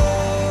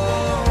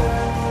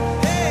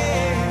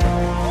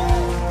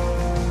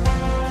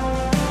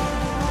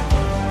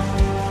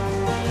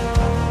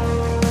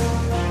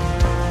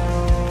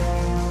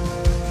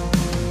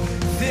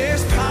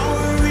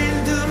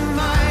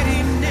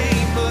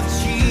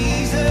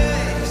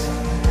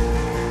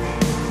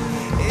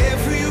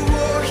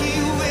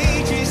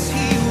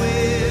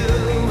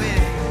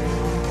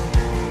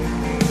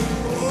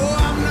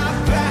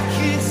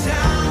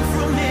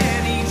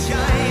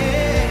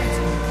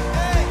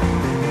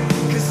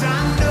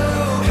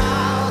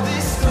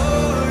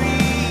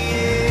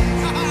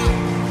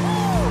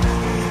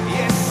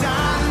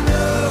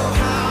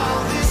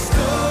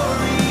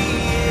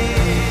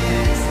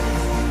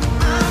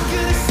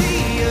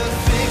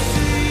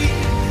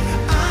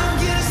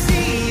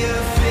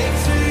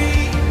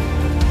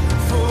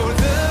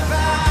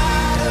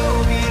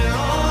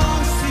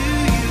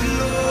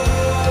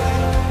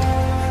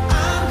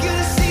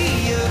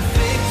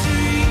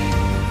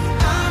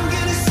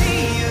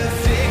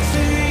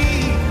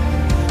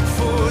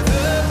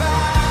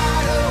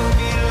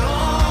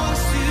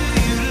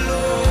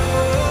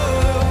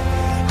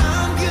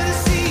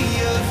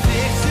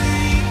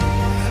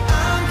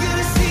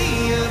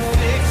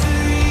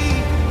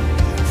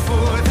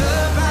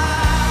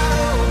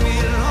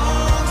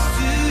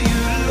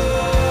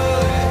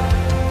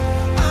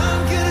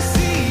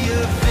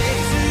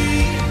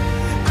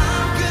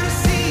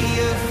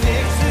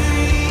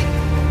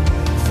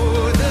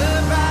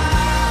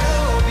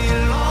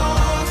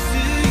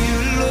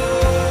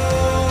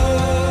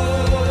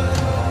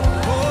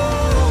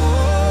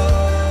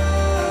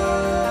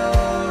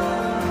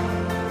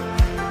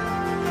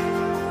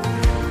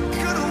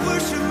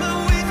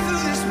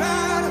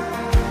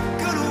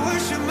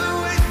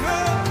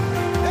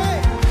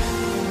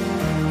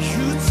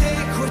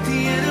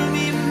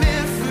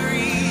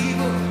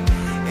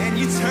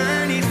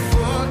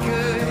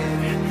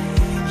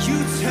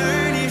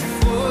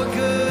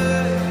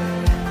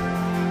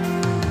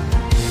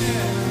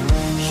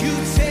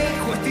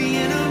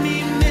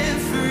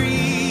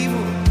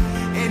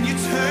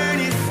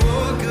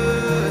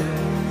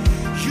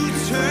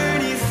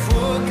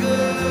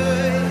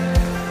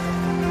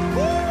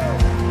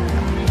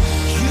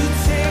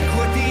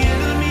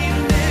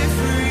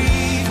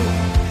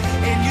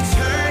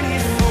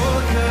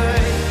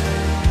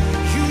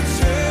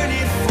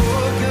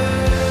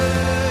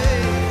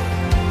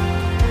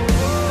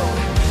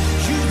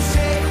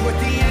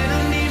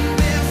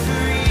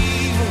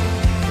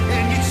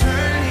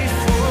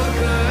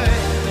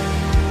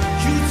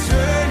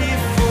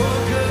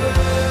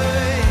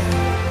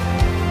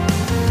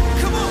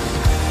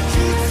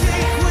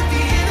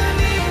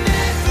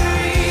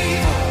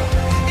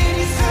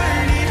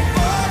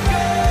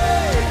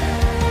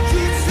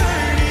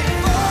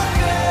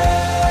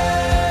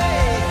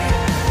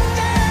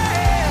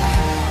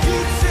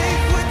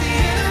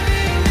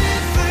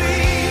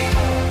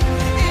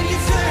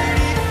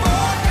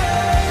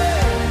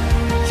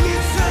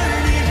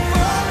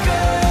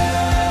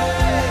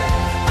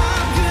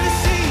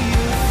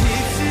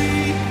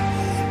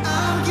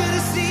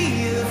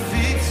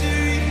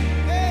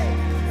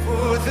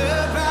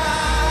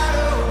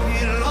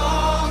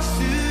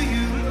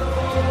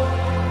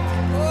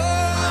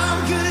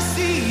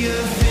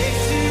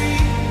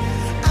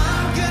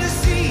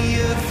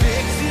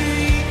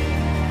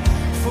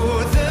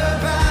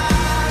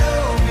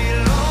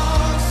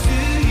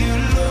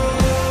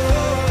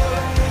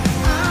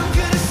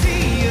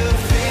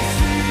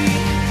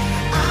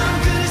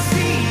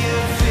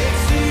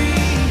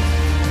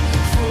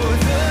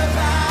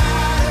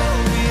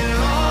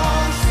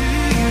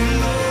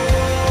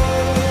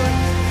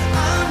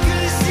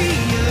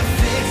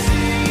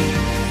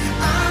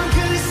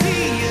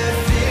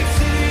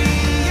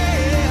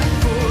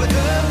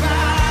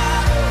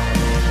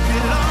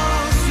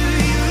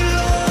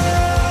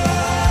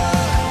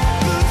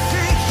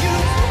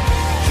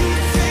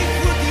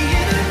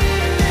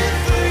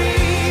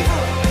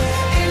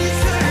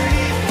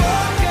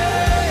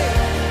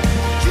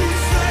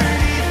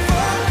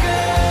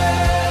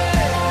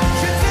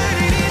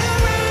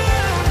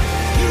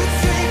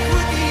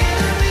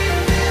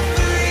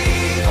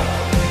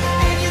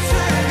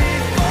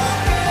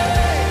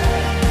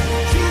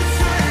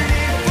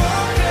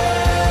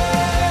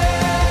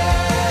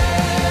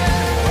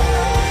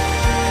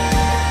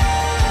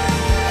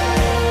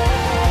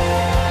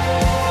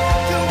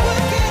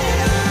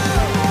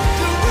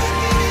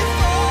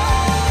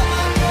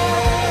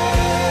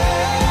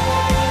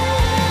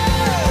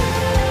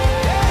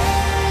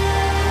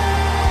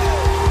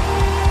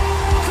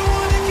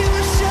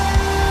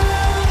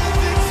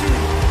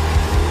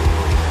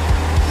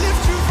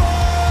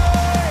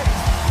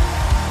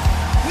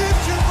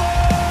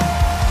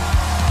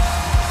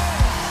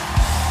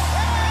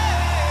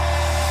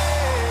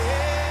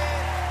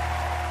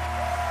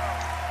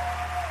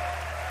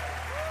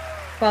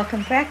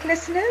 Welcome back,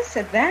 listeners.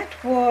 That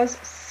was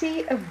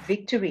See a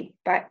Victory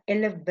by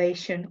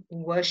Elevation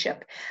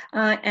Worship.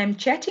 I am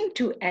chatting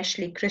to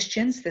Ashleigh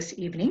Christians this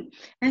evening,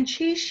 and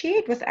she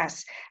shared with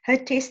us her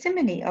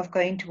testimony of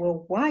going to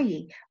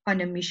Hawaii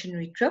on a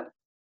missionary trip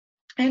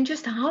and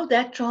just how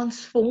that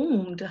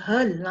transformed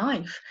her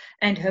life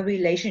and her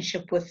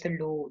relationship with the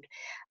Lord.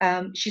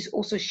 She's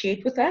also shared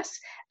with us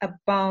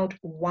about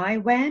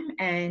YWAM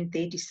and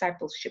their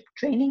discipleship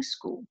training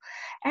school.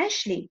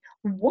 Ashleigh,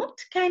 what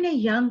can a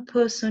young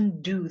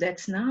person do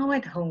that's now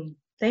at home?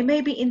 They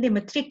may be in their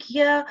matric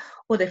year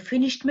or they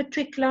finished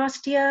matric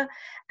last year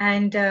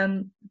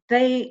and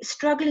they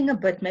struggling a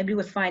bit maybe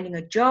with finding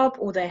a job,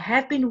 or they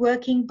have been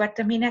working, but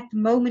I mean, at the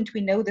moment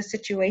we know the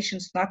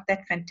situation's not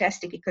that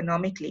fantastic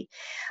economically.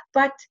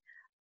 But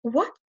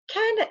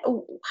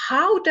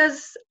how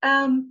does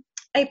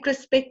a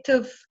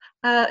prospective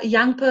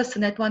young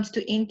person that wants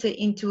to enter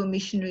into a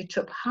missionary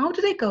trip, how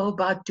do they go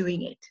about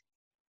doing it?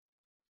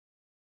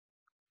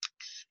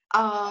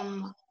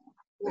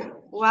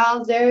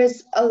 Well,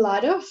 there's a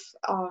lot of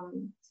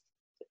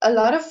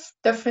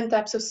different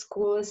types of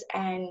schools,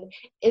 and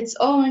it's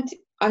all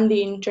on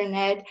the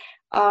internet.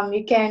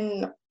 You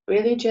can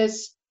really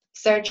just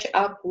search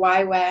up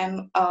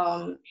YWAM.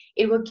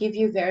 It will give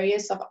you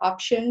various of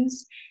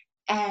options,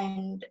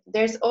 and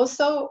there's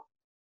also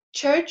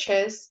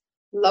churches,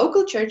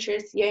 local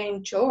churches here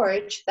in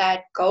George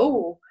that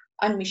go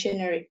on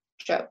missionary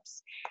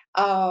trips.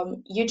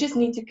 You just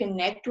need to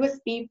connect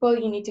with people.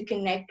 You need to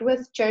connect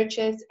with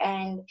churches,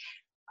 and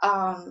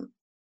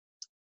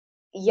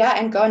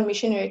and go on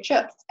missionary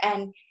trips.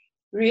 And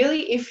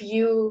really, if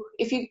you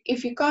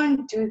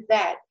can't do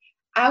that,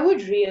 I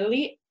would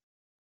really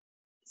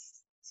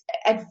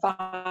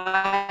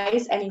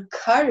advise and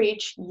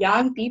encourage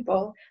young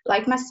people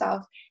like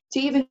myself to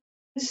even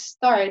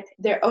start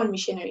their own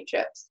missionary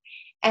trips.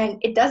 And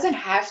it doesn't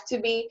have to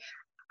be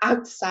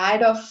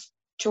outside of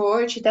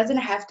George. It doesn't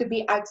have to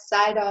be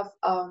outside of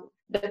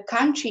the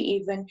country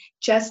even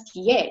just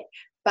yet.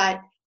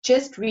 But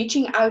just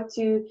reaching out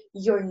to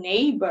your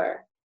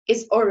neighbor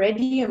is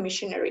already a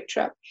missionary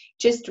trip.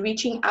 Just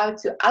reaching out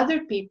to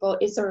other people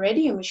is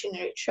already a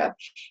missionary trip.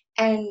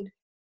 And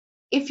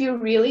if you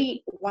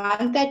really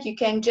want that, you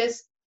can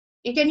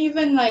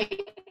even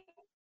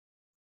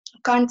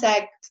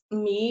contact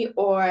me,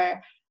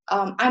 or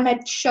I'm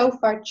at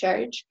Shofar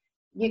Church.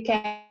 You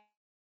can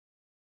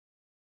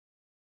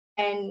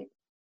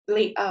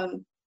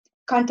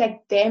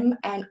contact them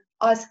and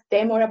ask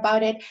them more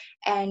about it,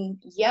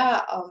 and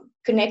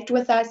connect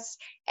with us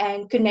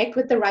and connect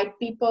with the right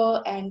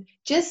people, and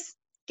just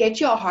get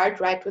your heart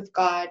right with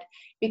God.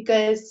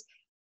 Because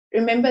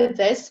remember,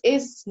 this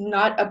is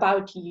not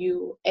about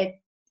you.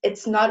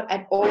 It's not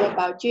at all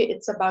about you.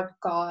 It's about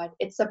God.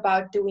 It's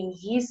about doing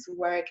His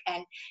work,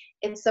 and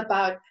it's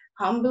about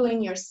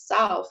humbling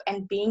yourself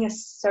and being a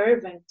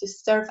servant to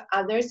serve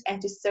others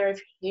and to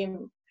serve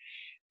Him.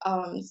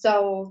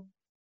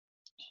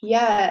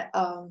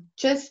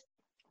 Just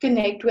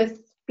connect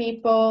with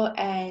people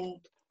and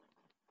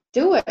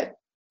do it.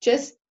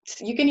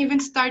 You can even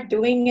start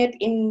doing it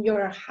in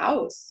your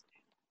house.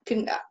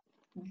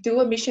 Do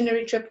a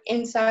missionary trip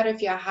inside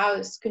of your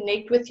house.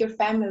 Connect with your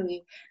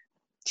family.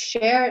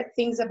 Share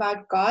things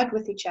about God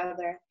with each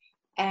other,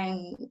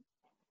 and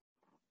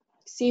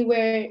see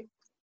where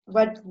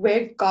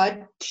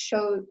God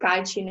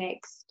guides you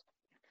next.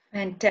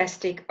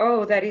 Fantastic.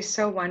 Oh, that is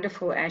so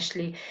wonderful,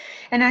 Ashleigh.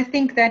 And I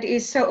think that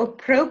is so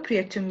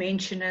appropriate to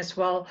mention as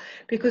well,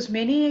 because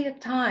many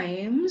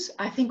times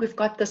I think we've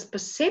got this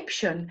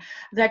perception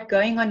that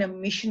going on a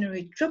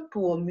missionary trip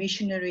or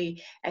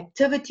missionary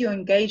activity or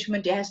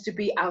engagement, it has to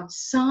be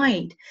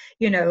outside,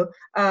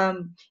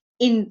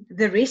 in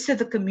the rest of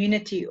the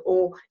community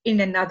or in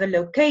another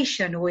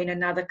location or in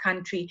another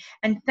country.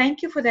 And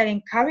thank you for that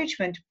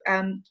encouragement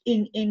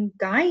in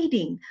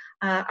guiding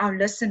our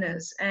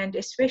listeners, and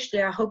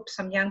especially I hope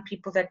some young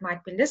people that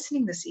might be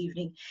listening this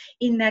evening,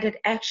 in that it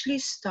actually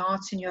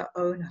starts in your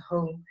own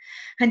home.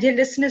 And dear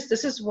listeners,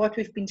 this is what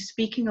we've been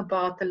speaking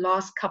about the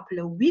last couple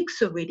of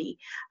weeks already,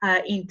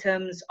 in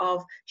terms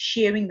of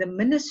sharing the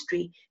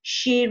ministry,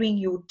 sharing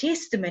your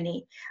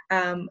testimony.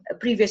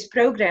 Previous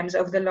programs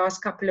over the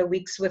last couple of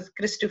weeks with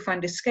Christo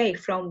van der Skey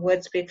from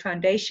Wordspread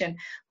Foundation,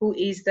 who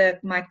is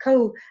my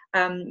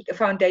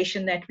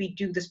co-foundation that we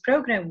do this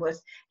program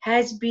with,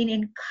 has been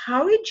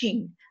encouraging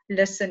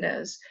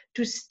listeners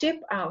to step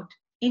out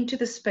into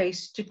the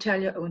space to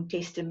tell your own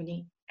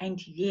testimony. And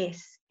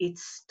yes, it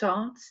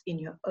starts in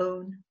your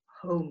own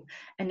home,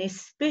 and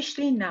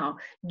especially now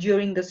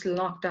during this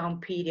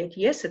lockdown period.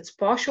 Yes, it's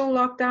partial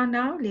lockdown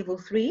now, level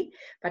 3,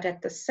 but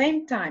at the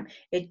same time,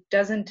 it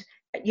doesn't,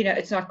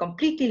 it's not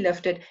completely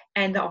lifted,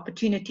 and the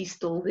opportunity is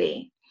still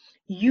there.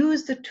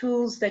 Use the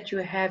tools that you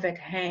have at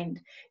hand.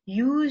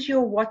 Use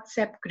your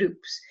WhatsApp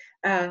groups.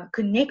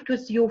 Connect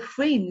with your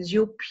friends,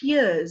 your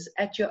peers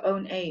at your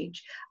own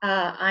age.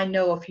 I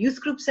know of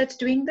youth groups that's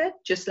doing that,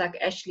 just like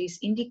Ashleigh's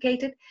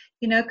indicated.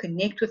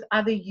 Connect with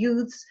other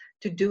youths.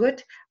 to do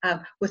it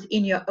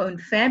within your own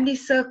family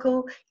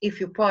circle, if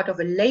you're part of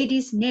a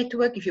ladies'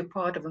 network, if you're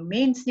part of a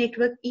men's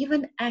network,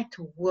 even at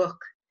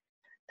work.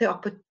 The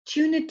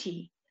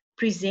opportunity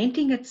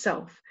presenting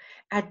itself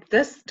at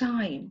this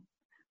time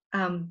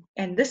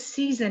and this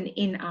season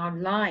in our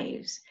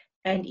lives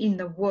and in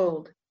the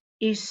world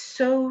is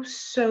so,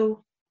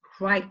 so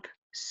ripe,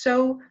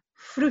 so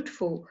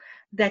fruitful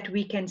that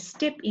we can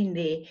step in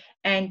there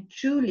and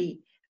truly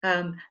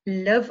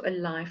live a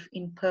life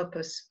in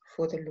purpose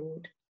for the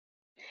Lord.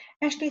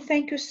 Ashleigh,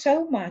 thank you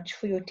so much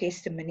for your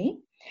testimony.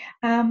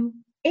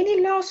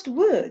 Any last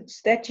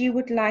words that you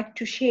would like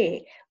to share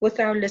with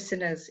our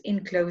listeners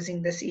in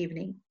closing this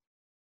evening?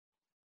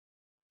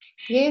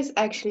 Yes,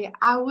 actually,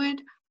 I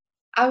would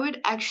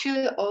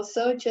actually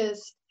also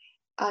just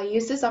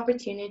use this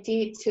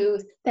opportunity to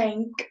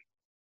thank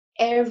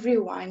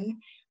everyone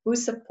who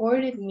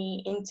supported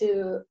me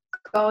into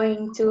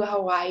going to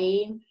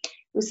Hawaii,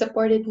 who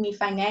supported me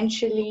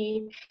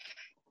financially,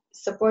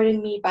 supported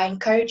me by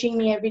encouraging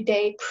me every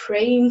day,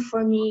 praying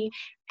for me,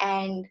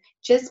 and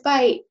just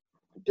by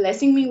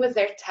blessing me with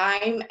their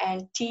time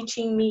and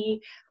teaching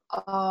me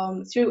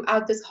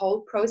throughout this whole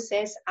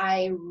process.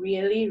 I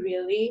really,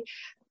 really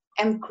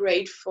am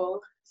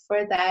grateful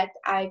for that.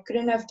 I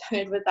couldn't have done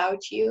it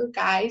without you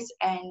guys,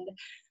 and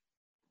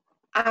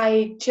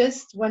I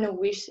just want to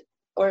wish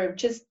or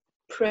just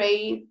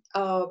pray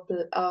a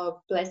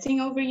blessing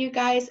over you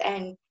guys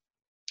and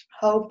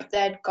hope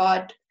that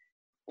God,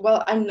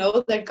 well, I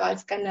know that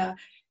God's gonna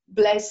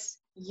bless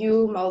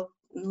you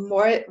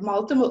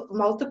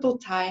multiple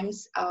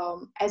times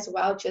as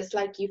well, just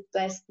like you've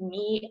blessed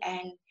me.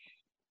 And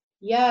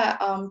yeah,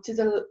 to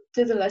the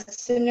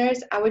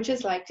listeners, I would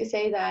just like to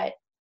say that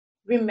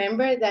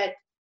remember that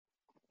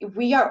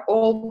we are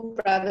all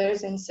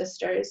brothers and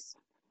sisters.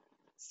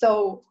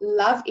 So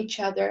love each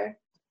other,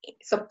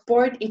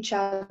 support each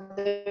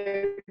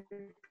other,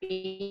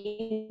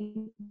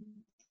 be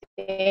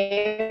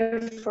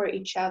there for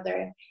each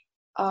other.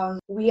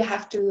 We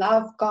have to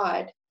love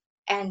God.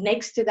 And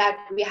next to that,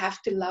 we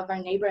have to love our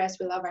neighbor as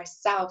we love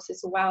ourselves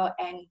as well.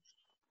 And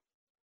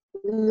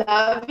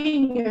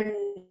loving your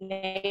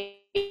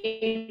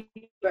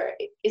neighbor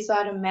is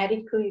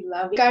automatically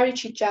loving.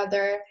 Encourage each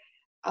other,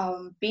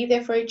 be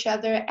there for each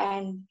other,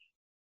 and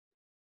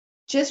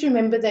just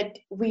remember that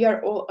we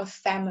are all a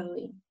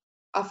family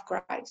of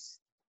Christ.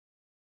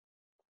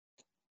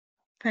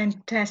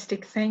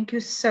 Fantastic. Thank you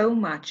so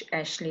much,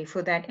 Ashleigh,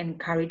 for that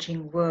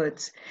encouraging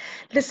words.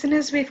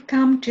 Listeners, we've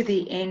come to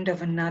the end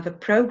of another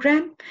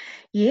program.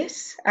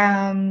 Yes,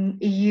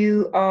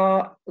 you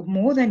are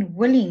more than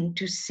willing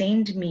to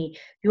send me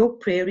your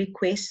prayer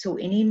requests or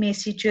any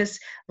messages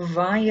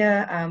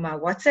via my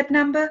WhatsApp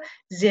number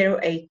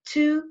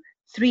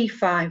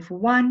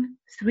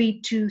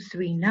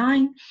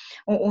 082-351-3239,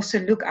 or also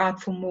look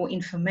out for more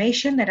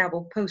information that I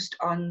will post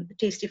on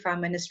Testify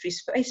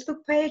Ministries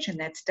Facebook page, and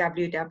that's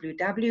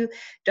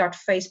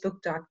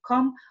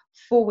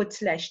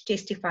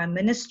www.facebook.com/Testify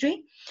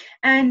Ministry.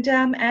 And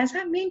as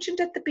I mentioned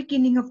at the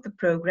beginning of the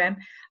program,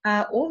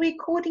 all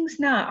recordings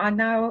now are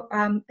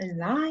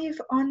live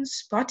on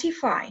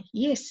Spotify.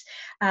 Yes,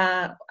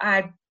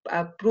 I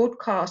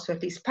broadcast or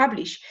at least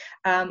publish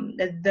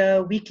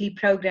the weekly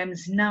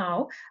programs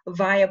now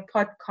via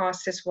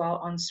podcast as well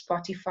on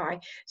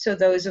Spotify. So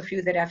those of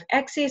you that have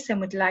access and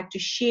would like to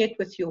share it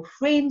with your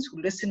friends who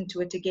listen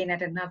to it again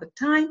at another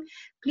time,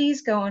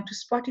 please go onto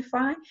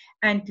Spotify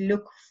and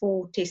look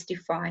for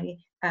Testify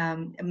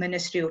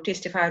Ministry or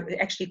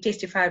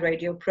Testify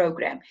radio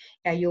program.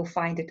 You'll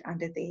find it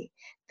under there.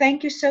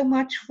 Thank you so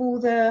much for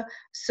the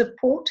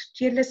support,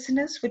 dear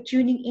listeners, for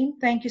tuning in.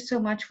 Thank you so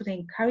much for the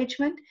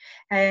encouragement.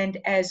 And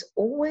as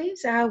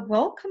always, I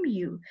welcome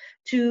you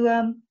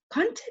to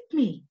contact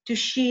me to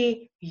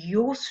share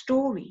your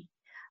story.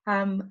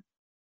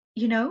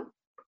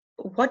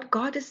 What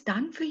God has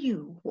done for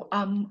you,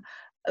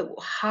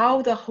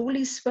 how the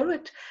Holy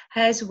Spirit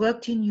has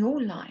worked in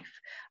your life.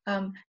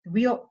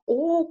 We are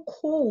all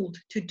called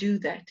to do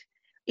that.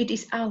 It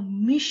is our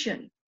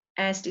mission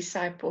as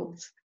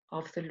disciples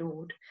of the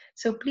Lord.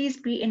 So please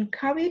be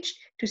encouraged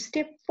to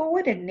step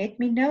forward and let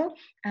me know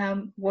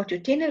what your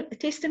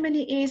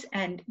testimony is,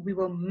 and we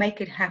will make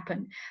it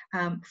happen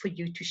for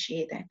you to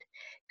share that.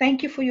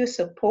 Thank you for your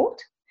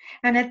support.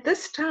 And at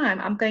this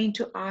time, I'm going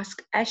to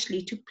ask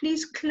Ashleigh to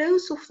please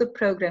close off the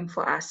program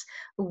for us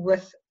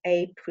with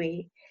a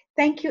prayer.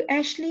 Thank you,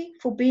 Ashleigh,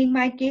 for being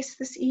my guest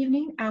this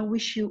evening. I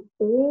wish you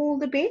all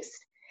the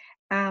best.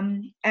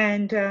 And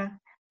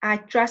I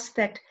trust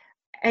that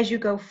as you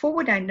go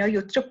forward, I know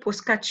your trip was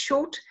cut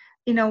short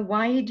in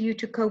Hawaii due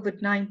to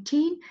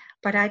COVID-19,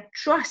 but I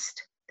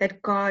trust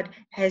that God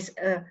has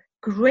a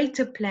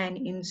greater plan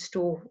in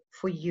store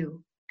for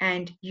you.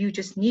 And you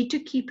just need to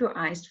keep your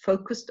eyes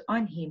focused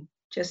on Him,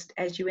 just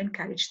as you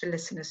encourage the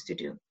listeners to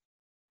do.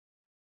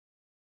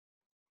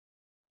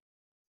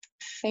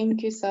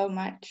 Thank you so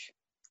much.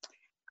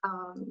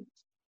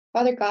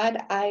 Father God,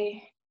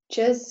 I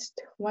just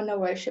want to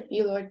worship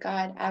you, Lord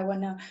God. I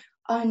want to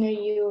honor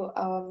you.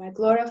 I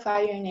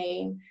glorify your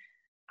name.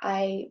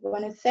 I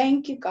want to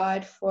thank you,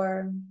 God,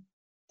 for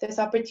this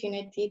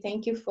opportunity.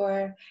 Thank you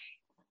for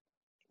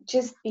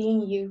just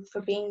being you,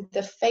 for being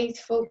the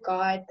faithful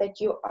God that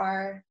you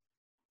are,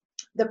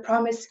 the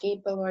promise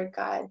keeper, Lord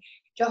God.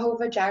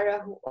 Jehovah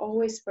Jireh, who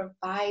always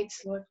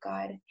provides, Lord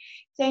God.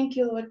 Thank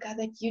you, Lord God,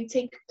 that you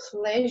take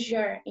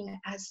pleasure in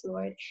us,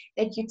 Lord,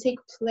 that you take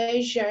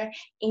pleasure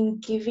in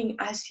giving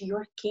us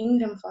your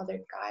kingdom, Father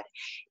God,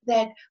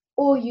 that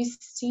all you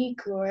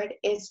seek, Lord,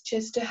 is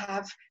just to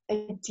have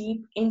a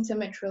deep,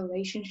 intimate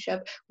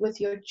relationship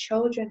with your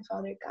children,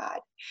 Father God.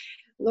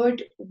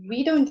 Lord,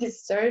 we don't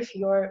deserve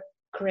your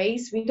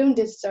grace. We don't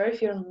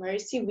deserve your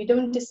mercy. We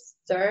don't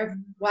deserve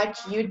what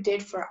you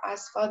did for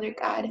us, Father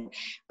God.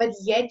 But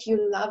yet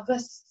you love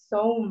us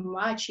so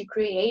much. You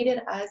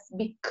created us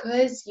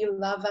because you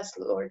love us,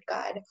 Lord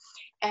God.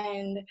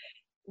 And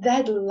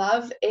that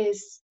love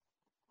is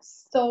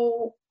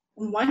so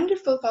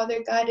wonderful,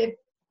 Father God.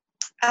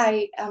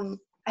 I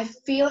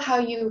feel how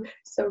you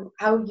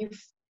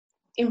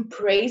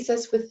embrace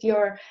us with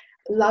your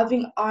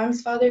loving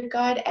arms, Father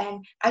God.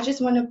 And I just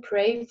want to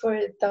pray for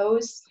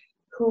those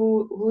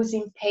who's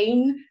in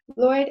pain,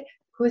 Lord,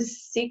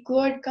 who's sick,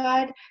 Lord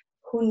God,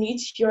 who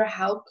needs your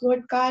help,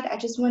 Lord God. I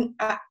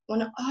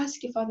want to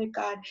ask you, Father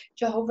God,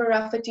 Jehovah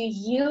Rapha, to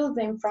heal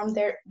them from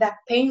that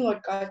pain,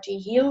 Lord God, to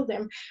heal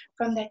them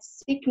from that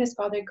sickness,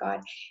 Father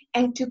God,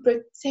 and to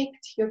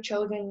protect your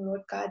children,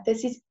 Lord God.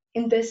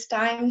 In these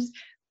times,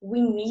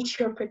 we need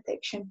your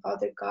protection,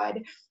 Father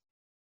God,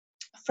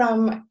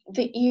 from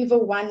the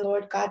evil one,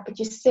 Lord God. But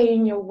you say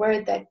in your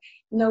word that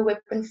no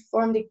weapon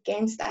formed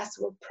against us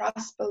will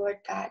prosper, Lord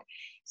God.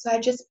 So I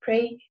just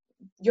pray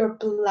your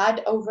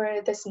blood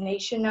over this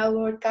nation now,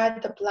 Lord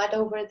God, the blood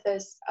over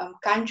this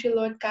country,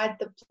 Lord God,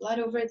 the blood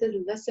over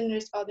the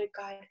listeners, Father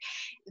God,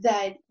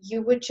 that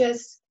you would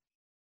just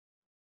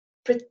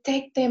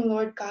protect them,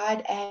 Lord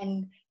God,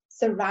 and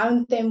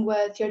surround them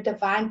with your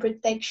divine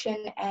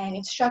protection and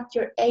instruct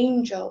your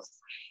angels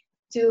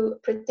to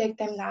protect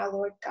them now,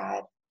 Lord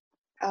God.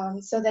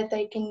 So that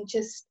they can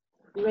just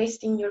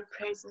rest in your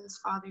presence,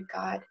 Father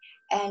God,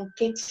 and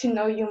get to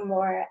know you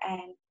more.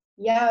 And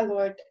yeah,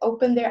 Lord,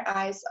 open their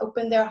eyes,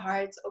 open their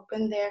hearts,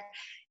 open their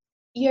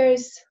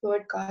ears,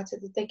 Lord God, so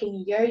that they can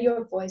hear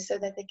your voice, so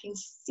that they can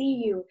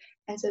see you,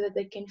 and so that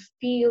they can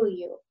feel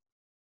you.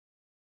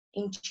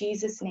 In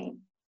Jesus' name,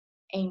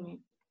 amen.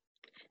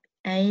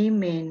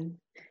 Amen.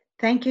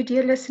 Thank you,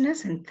 dear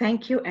listeners, and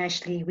thank you,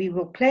 Ashleigh. We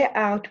will play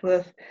out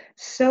with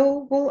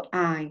So Will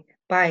I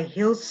by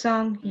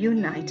Hillsong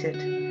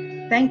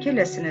United. Thank you,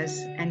 listeners,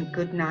 and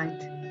good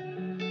night.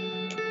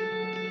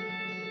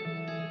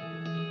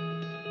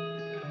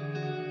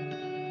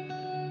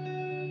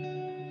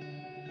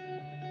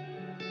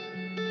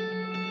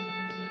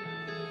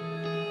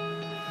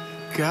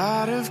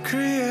 God of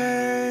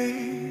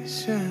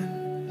creation,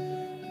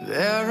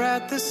 there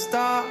at the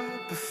start,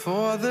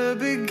 before the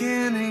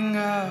beginning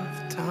of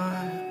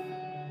time.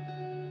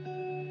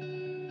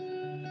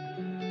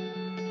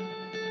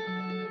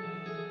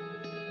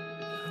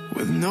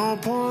 With no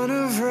point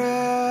of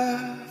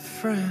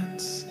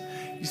reference,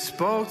 you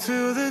spoke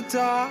to the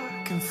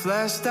dark and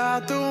fleshed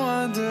out the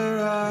wonder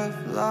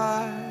of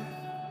life.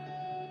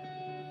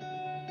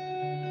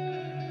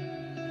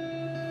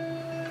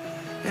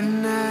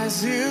 And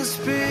as you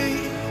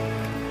speak,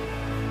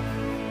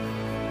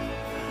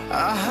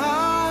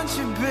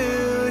 100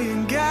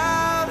 billion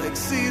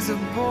galaxies are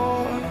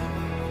born.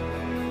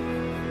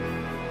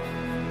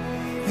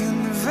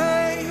 In the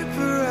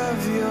vapor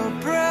of your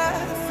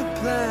breath, the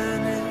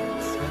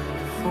planets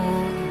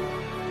form.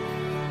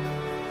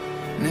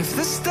 And if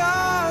the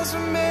stars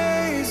were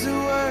made to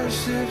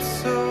worship,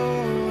 so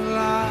will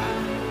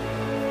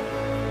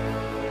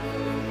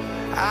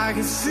I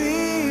can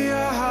see your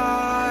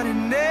heart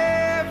in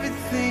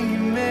everything you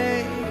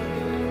made.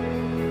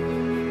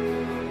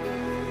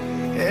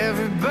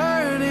 Every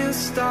burning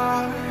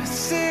star, a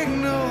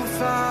signal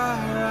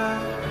fire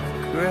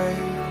of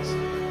grace.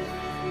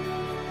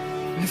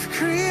 And if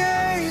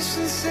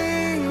creation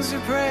sings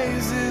your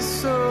praises,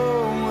 so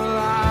will I.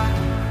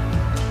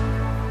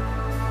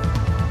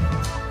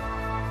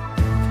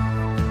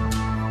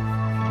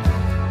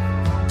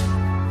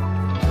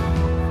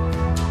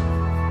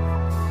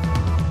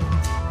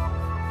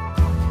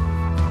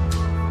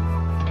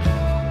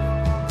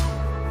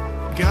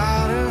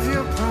 God of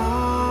your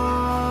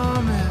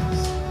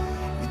promise,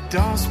 you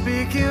don't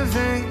speak in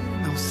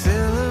vain, no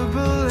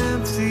syllable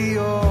empty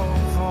or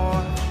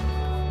void.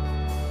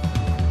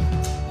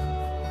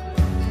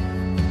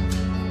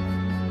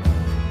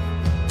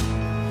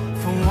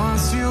 For once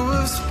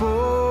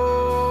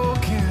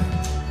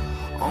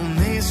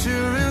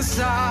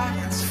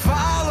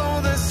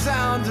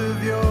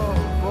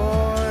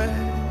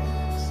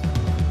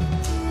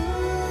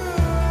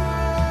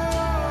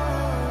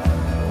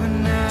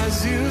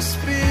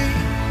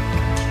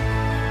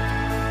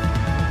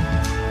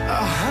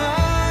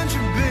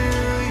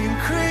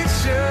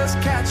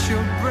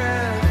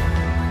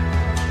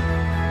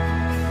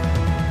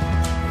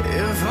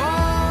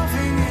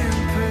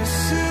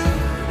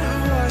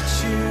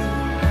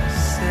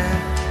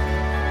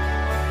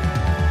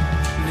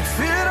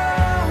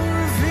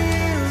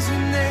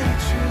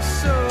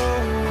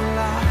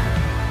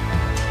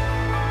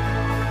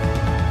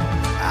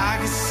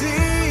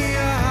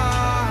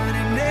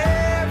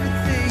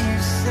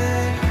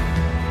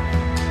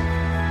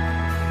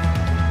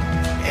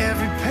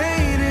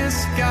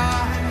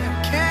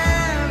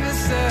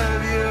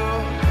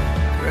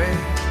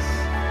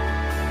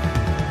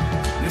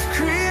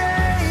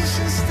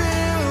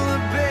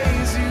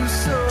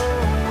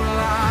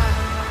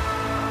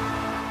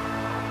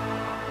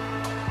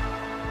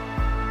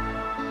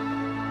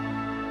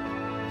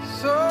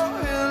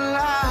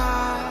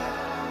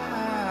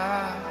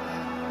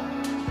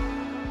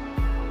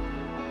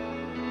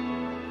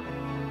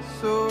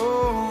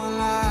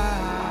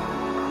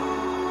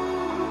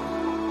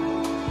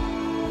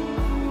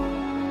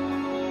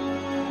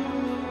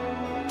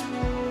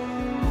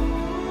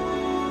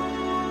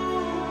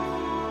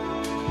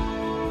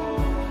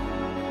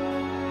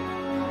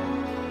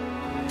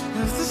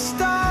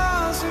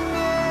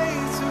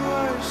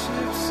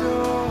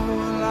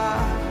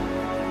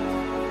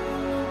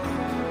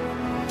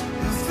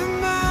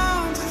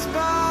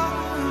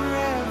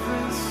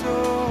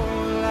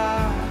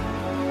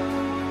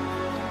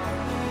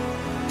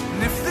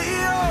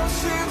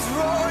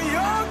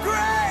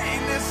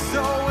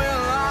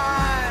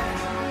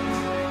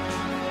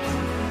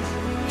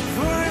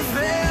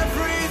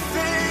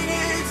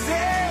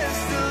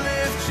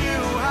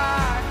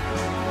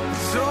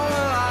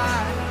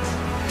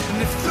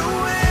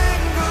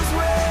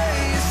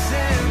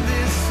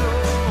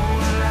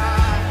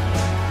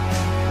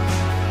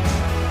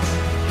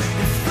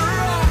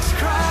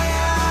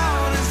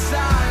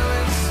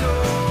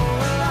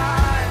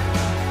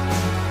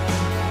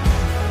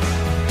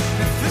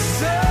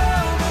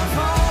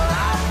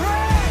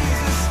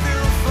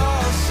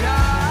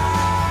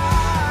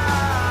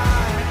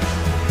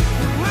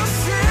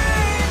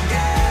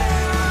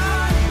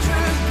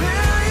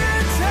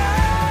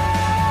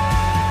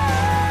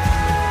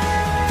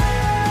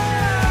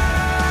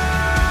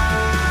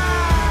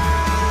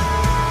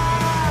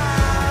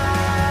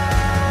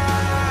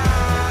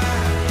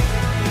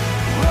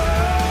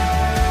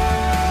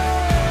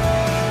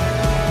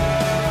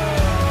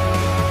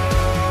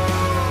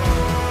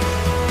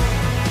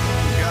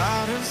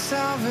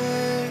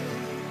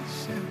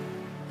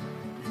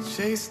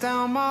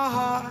down my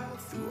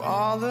heart through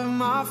all of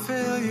my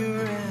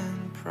failure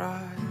and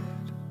pride.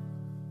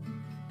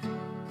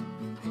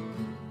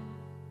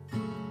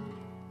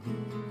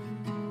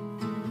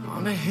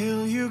 On a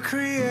hill you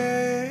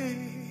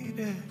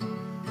created,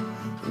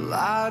 the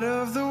light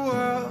of the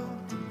world,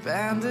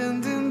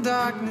 abandoned in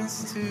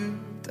darkness to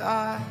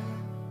die.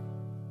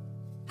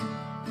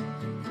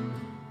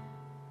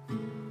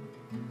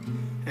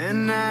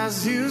 And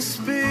as you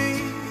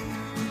speak,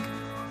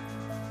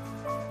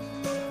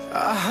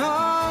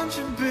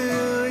 100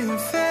 billion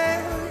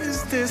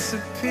failures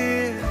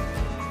disappear.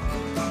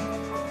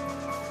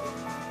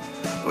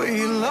 Well,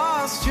 you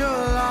lost your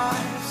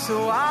life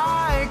so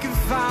I could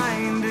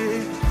find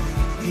it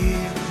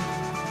here.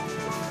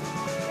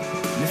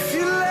 And if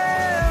you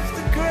left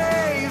the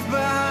grave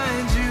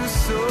behind you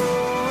so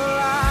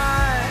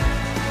alive,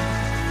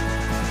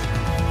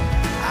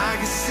 I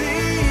can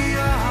see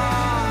your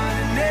heart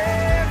and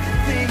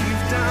everything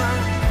you've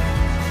done.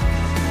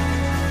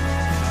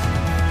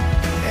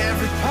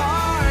 Every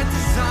part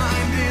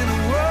designed in a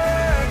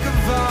work of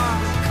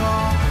art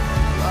called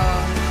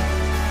love.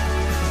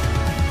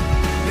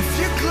 If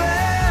you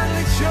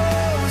gladly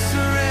chose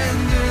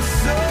surrender,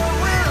 so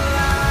will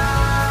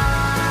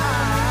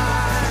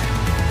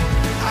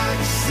I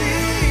can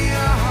see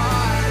your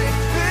heart a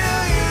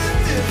billion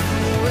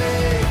different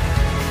ways.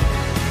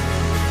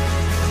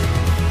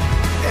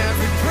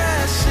 Every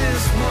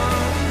precious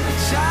one, a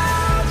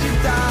child you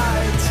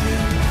died to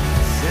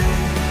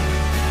save.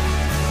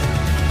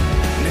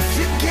 And if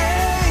you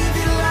gave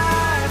your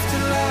life to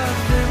love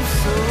them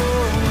so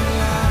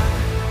alive,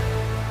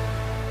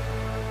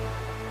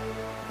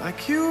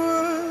 like you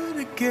would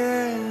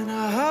again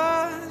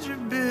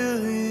 100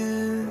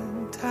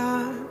 billion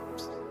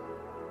times,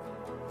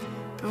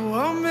 but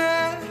what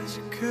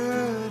measure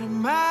could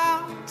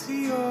amount to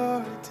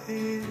your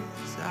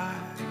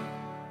desire?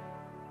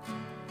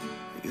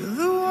 You're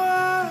the